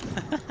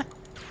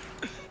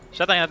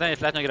 Yo también no tengo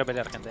flash, no quiero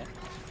pelear, gente.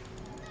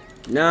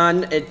 No,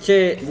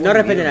 che, no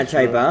respeten a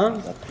Chaipa, ¿eh?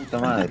 La puta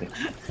madre.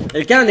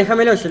 El canon,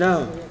 déjamelo,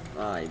 llenado.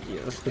 Ay,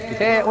 Dios.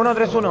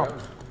 1-3-1.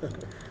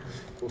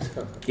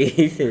 ¿Qué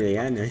dice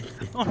vegano?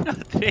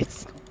 1-3.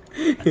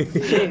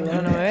 Sí,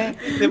 ¿no me ve?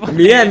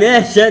 Mirá,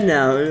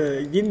 Yana,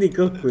 boludo. ¿Quién de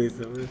Coscu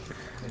eso, boludo?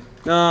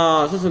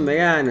 No, sos un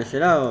vegano,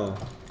 gelado.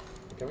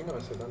 Que a mí no me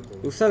hace tanto.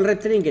 Usa el red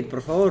trinket,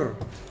 por favor.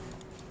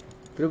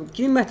 Pero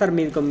 ¿quién va a estar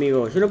mid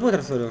conmigo? Yo no puedo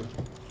estar solo.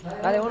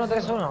 Dale,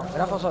 1-3-1.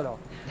 Grafo solo.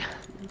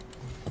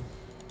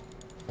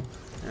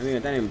 Amigo,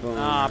 están en pongo.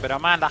 No, pero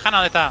man, la Hanna,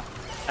 ¿dónde está?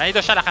 La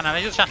necesito ya, la Hanna, la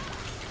necesito ya.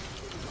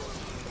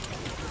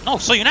 No,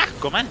 soy un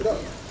asco, man.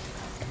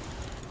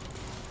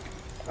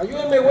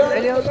 Ayúdenme, weón.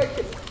 Amigo,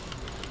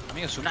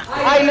 es un asco.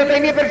 ¡Ay, lo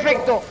tenía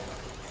perfecto!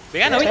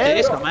 Vegano, ¿viste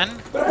eso, man?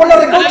 ¡Pero por la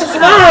reconcha de su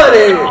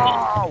madre!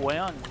 No,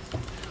 weón.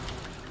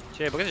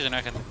 Che, ¿por qué se llenó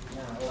de gente?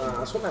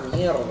 Ah, es una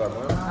mierda,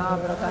 weón. Ah,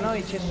 pero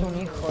Tanovich es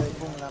un hijo de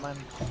punga, man.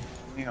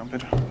 Digo,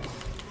 pero.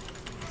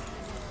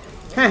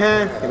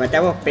 Jaja, te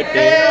matamos,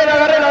 pete.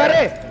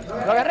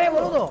 ¡Lo agarré,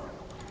 boludo!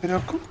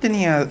 Pero, ¿cómo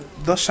tenía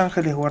dos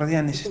ángeles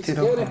guardianes Se este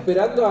quedan loco?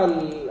 esperando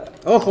al...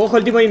 Ojo,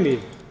 el tipo invi.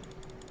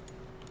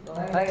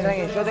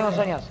 Tranqui, yo tengo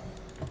soñas.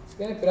 Se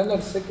Están esperando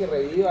al C que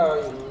reviva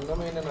y no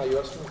me vienen a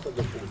ayudar, son hijos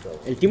de puta.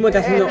 El Timo está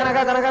haciendo. Están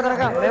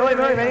acá. Me voy,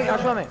 vení,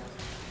 ayúdame.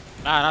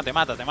 No, te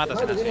mata, No,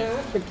 si no, tiene sí.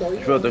 Ángel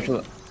todavía. Ayuda, te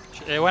ayuda.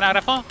 ¿Buena,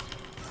 Grafo?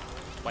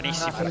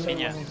 Buenísima,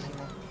 Grafinia.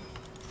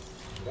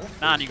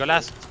 No,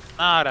 Nicolás.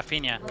 No,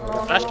 Grafinia.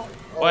 Flash.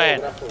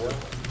 Bueno. Grafo, bueno.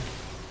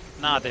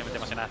 No, te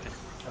emocionaste.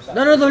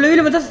 No, W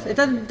lo matás,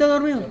 está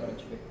dormido.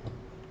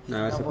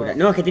 No, se cura.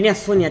 No, es que tenía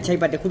Sonia,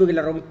 Chaipa, te juro que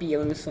la rompía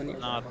con Sonia.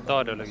 No,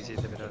 toro lo que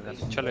hiciste, pero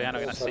yo lo veano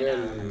que no sé nada.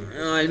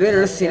 No, el Vero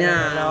no hace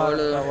nada,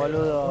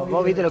 Boludo.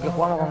 Vos viste lo que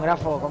jugamos con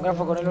Grafo. Con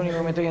Grafo con el único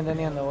que me estoy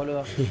entendiendo,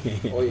 boludo.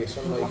 Oye,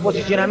 son los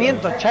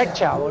Posicionamiento,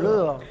 chacha,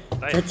 boludo.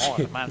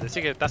 Man,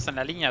 decí que estás en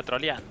la línea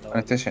troleando.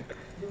 Anestesia.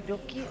 Pero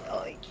qué.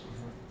 Ay.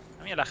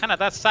 Amigo, la Hanna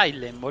está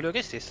silent, boludo. ¿Qué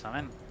es eso,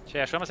 man? Che,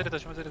 ayúdame a hacer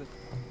esto,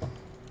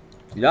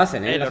 Lo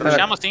hacen, Lo Está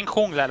rushamos sin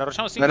jungla,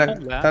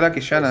 Está la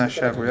Quillana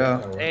allá,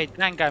 cuidado.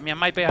 tranca, mi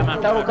Mai pega más.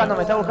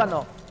 Me está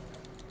buscando.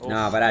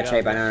 No, pará,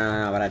 Chaipa,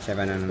 no, pará,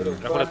 Chaipa, no.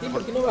 ¿Para ti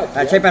por qué no va?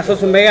 Ah, Chaipa,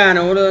 sos un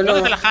vegano, boludo, ¿Dónde no.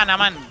 está la Hanna,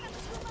 man?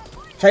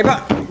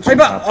 Chaipa.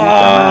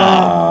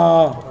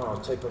 ¡Ah!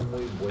 No, Chaipa es muy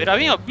bueno. Pero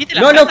amigo, ¿viste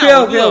la No, Hanna,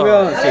 cuidado.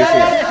 boludo? Sí.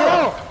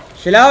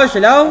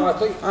 Gelado.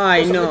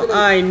 Ay,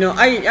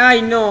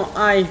 no.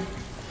 Ay.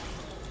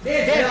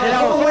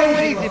 Son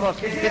buenísimos.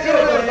 Que siempre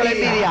con la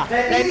envidia.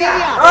 La envidia.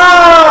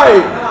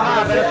 ¡Ay!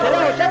 Pero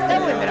Celado ya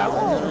estamos en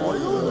dragón,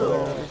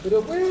 boludo. Pero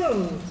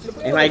weón.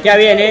 Es marquea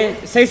bien,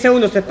 6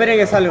 segundos, esperen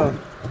que salgo.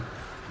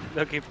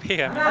 Lo que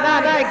pega,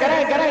 man.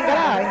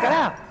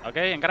 Encará. Ok,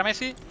 encara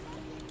Messi.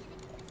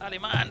 Dale,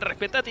 man,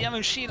 respetate y dame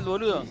un shield,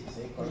 boludo.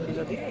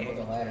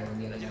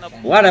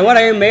 Guarda, que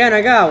hay un vegano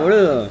acá,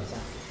 boludo.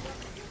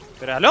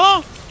 ¿Pero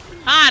aló?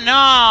 Ah,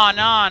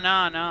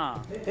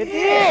 no. ¡Te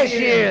tiré,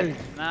 Shield!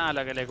 No,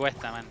 lo que le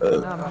cuesta, man.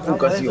 No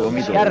Casi podés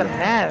vomito. llegar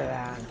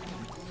nada.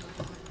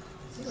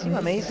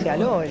 Encima me dice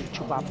aló el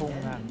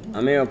chupapunga.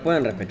 Amigos,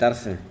 pueden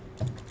respetarse.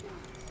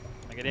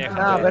 Me quería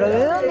dejar. No, pero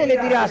 ¿de dónde le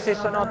tirás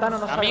eso? No, Tano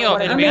no sabe. Amigo,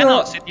 jugar. el Amigo.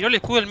 vegano se tiró el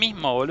escudo el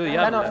mismo, boludo. Y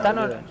habla,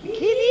 Tano. boludo. ¿Qué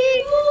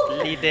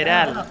digo?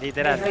 Literal. No,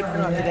 literal,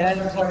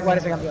 sin jugar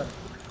ese campeón.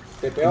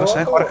 Te pegó No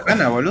sabés abajo. jugar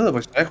Hanna, boludo,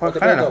 pues sabés jugar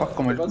Hanna, la jugás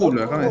como el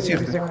culo, déjame No sé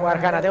decirte.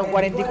 jugar Hanna, tengo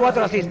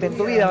 44 assist en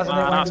tu vida vas a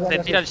tener No, 44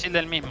 se tira el assist. shield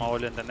del mismo,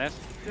 boludo, ¿entendés?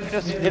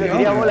 Pero si te lo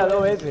tiré a bola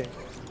 2 veces.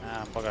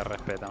 Ah, un poco de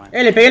respeto, man.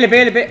 Le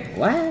pegué.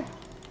 ¿What?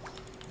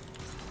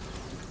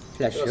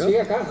 Pero Flashó.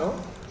 sigue acá, ¿no?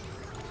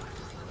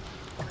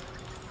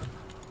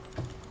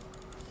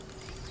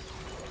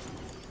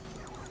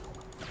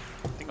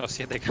 Tengo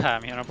 7k,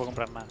 amigo, no puedo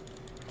comprar nada.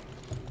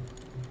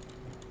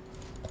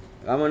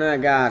 Vámonos de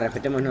acá,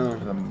 respetémonos.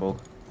 Tampoco.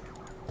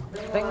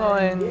 Tengo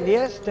en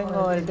 10,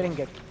 tengo el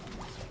trinket.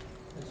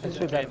 El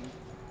sweeper.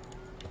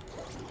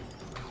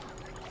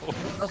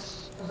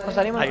 No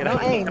salimos. Ay, No,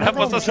 Grafo, ey, no Grafo,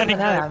 estamos sos un diciendo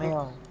hijo de nada, puta.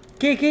 amigo.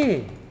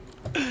 ¿Qué?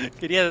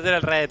 Querías hacer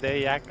el red, te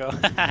vi, asco.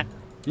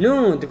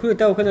 No, te juro que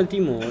estaba buscando al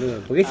Timo,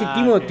 boludo. Porque ese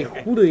Timo, ok, te ok.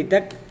 juro que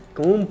está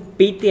como un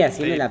pete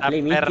haciendo Sí, la está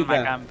play perma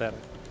mística. camper.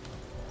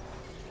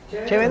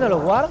 Che, ¿vendo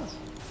los wards?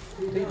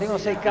 Sí, tengo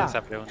 6k.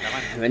 Esa pregunta,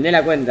 man. Vendé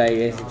la cuenta y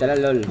desinstalar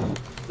LOL.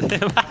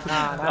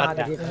 No,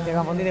 te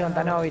confundiste con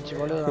Tanovich,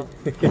 boludo.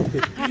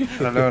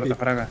 Para Roberto,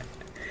 para acá.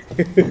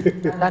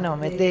 Tano,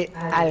 mete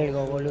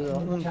algo, boludo.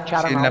 Un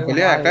charma. Si en la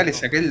pelea de acá algo. le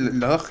saqué los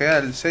dos GA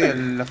al C y a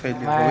la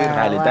Feli.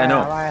 Dale,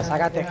 Tano.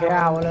 Sacaste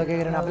GA, boludo, que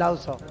quiere un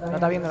aplauso. No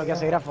está viendo lo que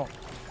hace Grafo.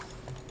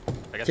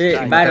 Che,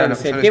 Ay, Baron, claro,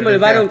 se solo temo se el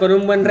le Baron queda. con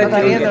un buen No red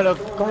está viendo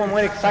trinket. cómo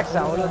muere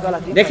Saxa, boludo, todas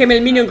las tiendas. Déjeme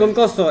el minion con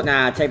coso.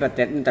 Nah, Chaipa, no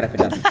te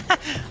respetas.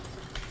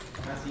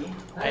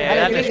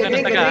 dale, yo no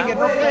está acá.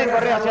 No pueden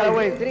correr hacia la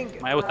wave,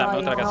 trinket. Me gusta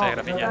lo que haces,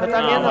 Grafiña.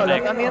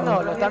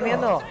 ¿Lo están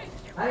viendo?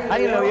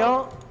 ¿Alguien lo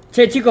vio?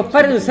 Che, chicos,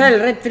 paren de usar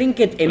el red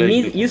trinket en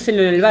mid y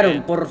úsenlo en el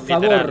Baron, por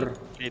favor.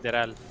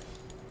 Literal.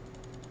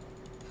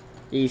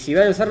 Y si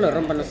van a usarlo,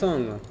 rompan los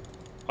hongos.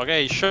 Ok,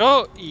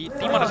 yo y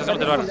Timo nos hacemos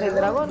del bar. El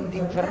dragón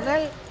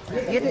infernal.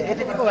 Y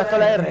este tipo gastó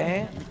la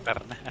R,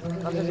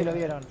 Infernal. No sé si lo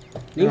vieron.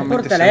 No No,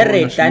 importa mete la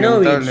R, segundos,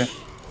 inevitable. Tanovich.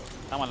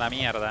 Estamos en la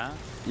mierda,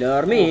 Lo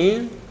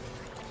dormí.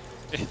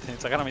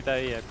 Sacaron mitad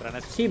de vida,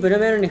 Tranes. Sí, pero no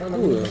me dieron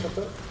escudo.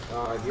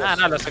 Ay, Dios. Ah,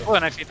 no, los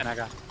escudos no existen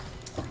acá.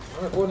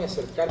 No me puedo ni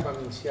acercar para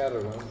iniciar,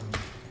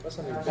 weón.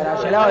 Pasan el Pero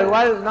Gelado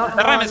igual, no.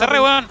 Me cerré,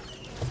 weón.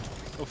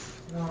 Uf.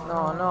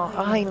 No.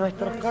 Ay,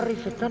 nuestros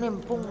carries están en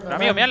punga. Pero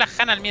amigo, mirá la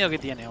Hanna el miedo que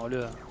tiene,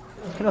 boludo.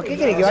 No, ¿qué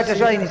quiere que vaya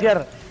yo a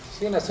iniciar? Si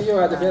siguen así, yo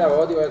voy a tepear a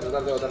bot y voy a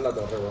tratar de botar la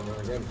torre, weón.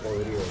 Me queden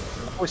podrido.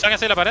 Uy,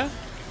 sáquense de la pared.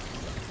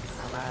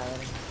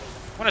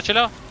 Bueno,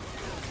 chelo.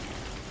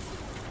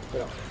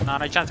 Pero No,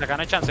 no hay chance acá,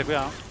 no hay chance,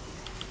 cuidado.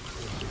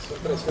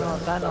 siempre son, No,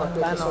 Tano, todas las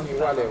piezas Tano, son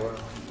iguales,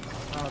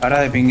 weón. Pará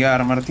de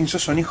pinguear, Martín,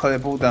 sos un hijo de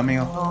puta,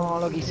 amigo. No,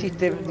 lo que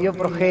hiciste dio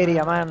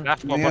progeria, man.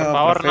 Grafo, por Dios,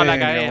 favor, no la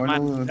progeria, cagues, man.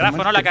 boludo, Grafo,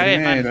 no la tomaste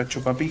cagues, man. primero,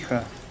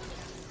 chupapija.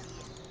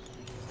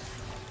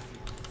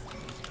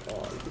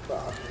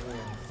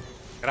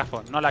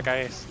 Grafo, no la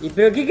cagues. ¿Y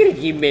pero qué crees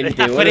que invente,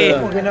 Está frío.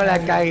 ¿Cómo boludo? que no la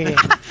cagué?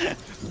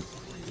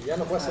 Y ya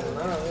no puedo hacer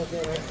nada, no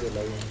tiene de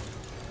la vida.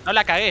 No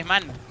la cagues,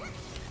 man.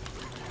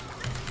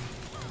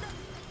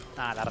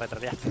 Ah, la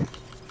retroleaste.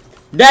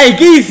 Dai,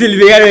 ¿qué dice el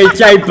vegano de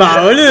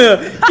Chaipa, boludo?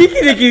 ¿Qué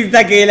quiere que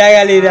saque de la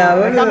galera,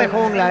 boludo?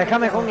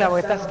 Déjame jungla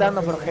porque estás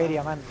dando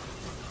progeria, man.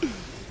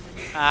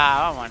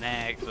 Ah, vamos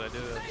next,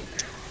 boludo.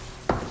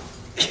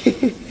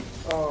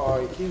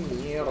 Ay, qué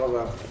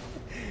mierda.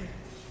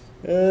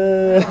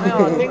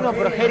 No, tengo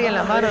progeria en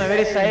la mano de ver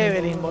esa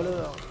Evelyn,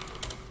 boludo.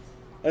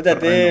 Otra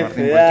TF,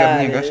 Cualquier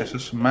dale. niño,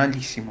 sos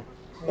malísimo.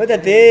 Otra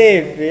TF,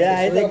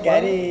 dale, esta Gracias,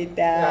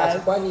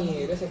 careta.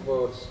 Pani, gracias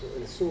por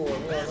el subo, no,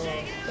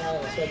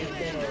 demasiado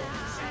lindo.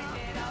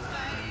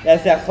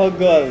 Gracias, Hot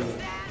Gold.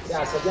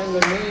 Gracias, Django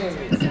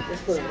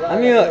Man.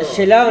 Amigo,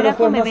 gelado, no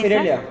juegas ¿me más dejas?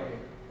 Firelia.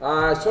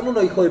 Ah, son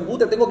unos hijos de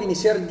puta, tengo que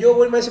iniciar yo,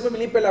 güey, me siempre me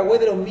limpia la web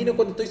de los minos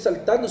cuando estoy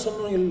saltando, son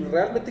unos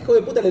realmente hijos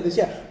de puta, les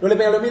decía, no le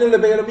pega a los minos, no le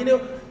pega a los minos,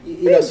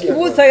 y lo Que hacía.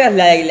 vos güey. hagas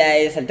la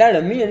de saltar a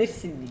los minions,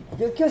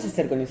 ¿qué vas a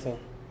hacer con eso?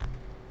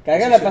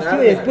 Cargar la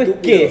pasiva y después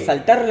Estúpido. ¿qué?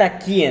 ¿Saltarla a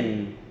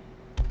quién?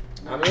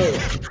 Amigo.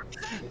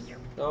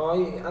 No,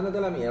 ándate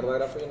a la mierda,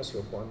 Grafo, yo no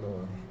sigo jugando,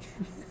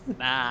 güey.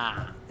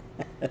 Nah.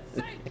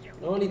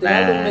 No,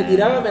 literal, me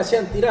tiraba, me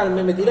hacían tirar,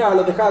 me tiraba,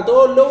 los dejaba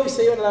todos lobos y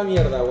se iban a la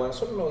mierda, weón.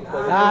 Son unos hijos de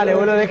puta. Dale,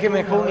 boludo,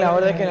 déjeme jungla,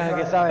 boludo, déjeme al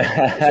que sabe.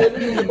 Soy el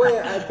único que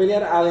puede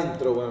pelear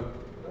adentro,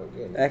 weón.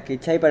 Es que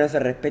Chaipa no se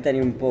respeta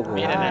ni un poco.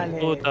 Miren Dale. el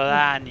puto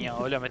daño,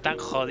 boludo. Me están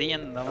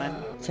jodiendo, man.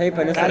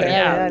 Chaipa no se Dale,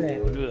 respeta. dale.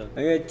 Boludo.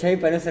 Amigo,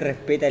 Chaipa no se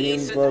respeta ni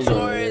un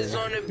poco.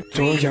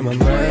 Tú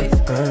llámame,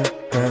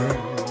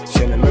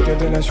 si en el medio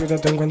de la ciudad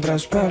te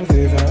encuentras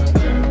perdida,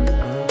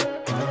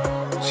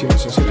 si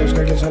necesitas que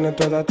alguien sane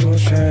todas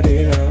tus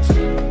heridas.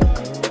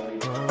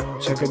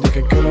 Sé que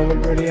dije que no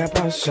volvería a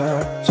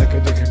pasar, sé que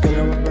dije que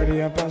no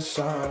volvería a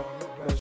pasar.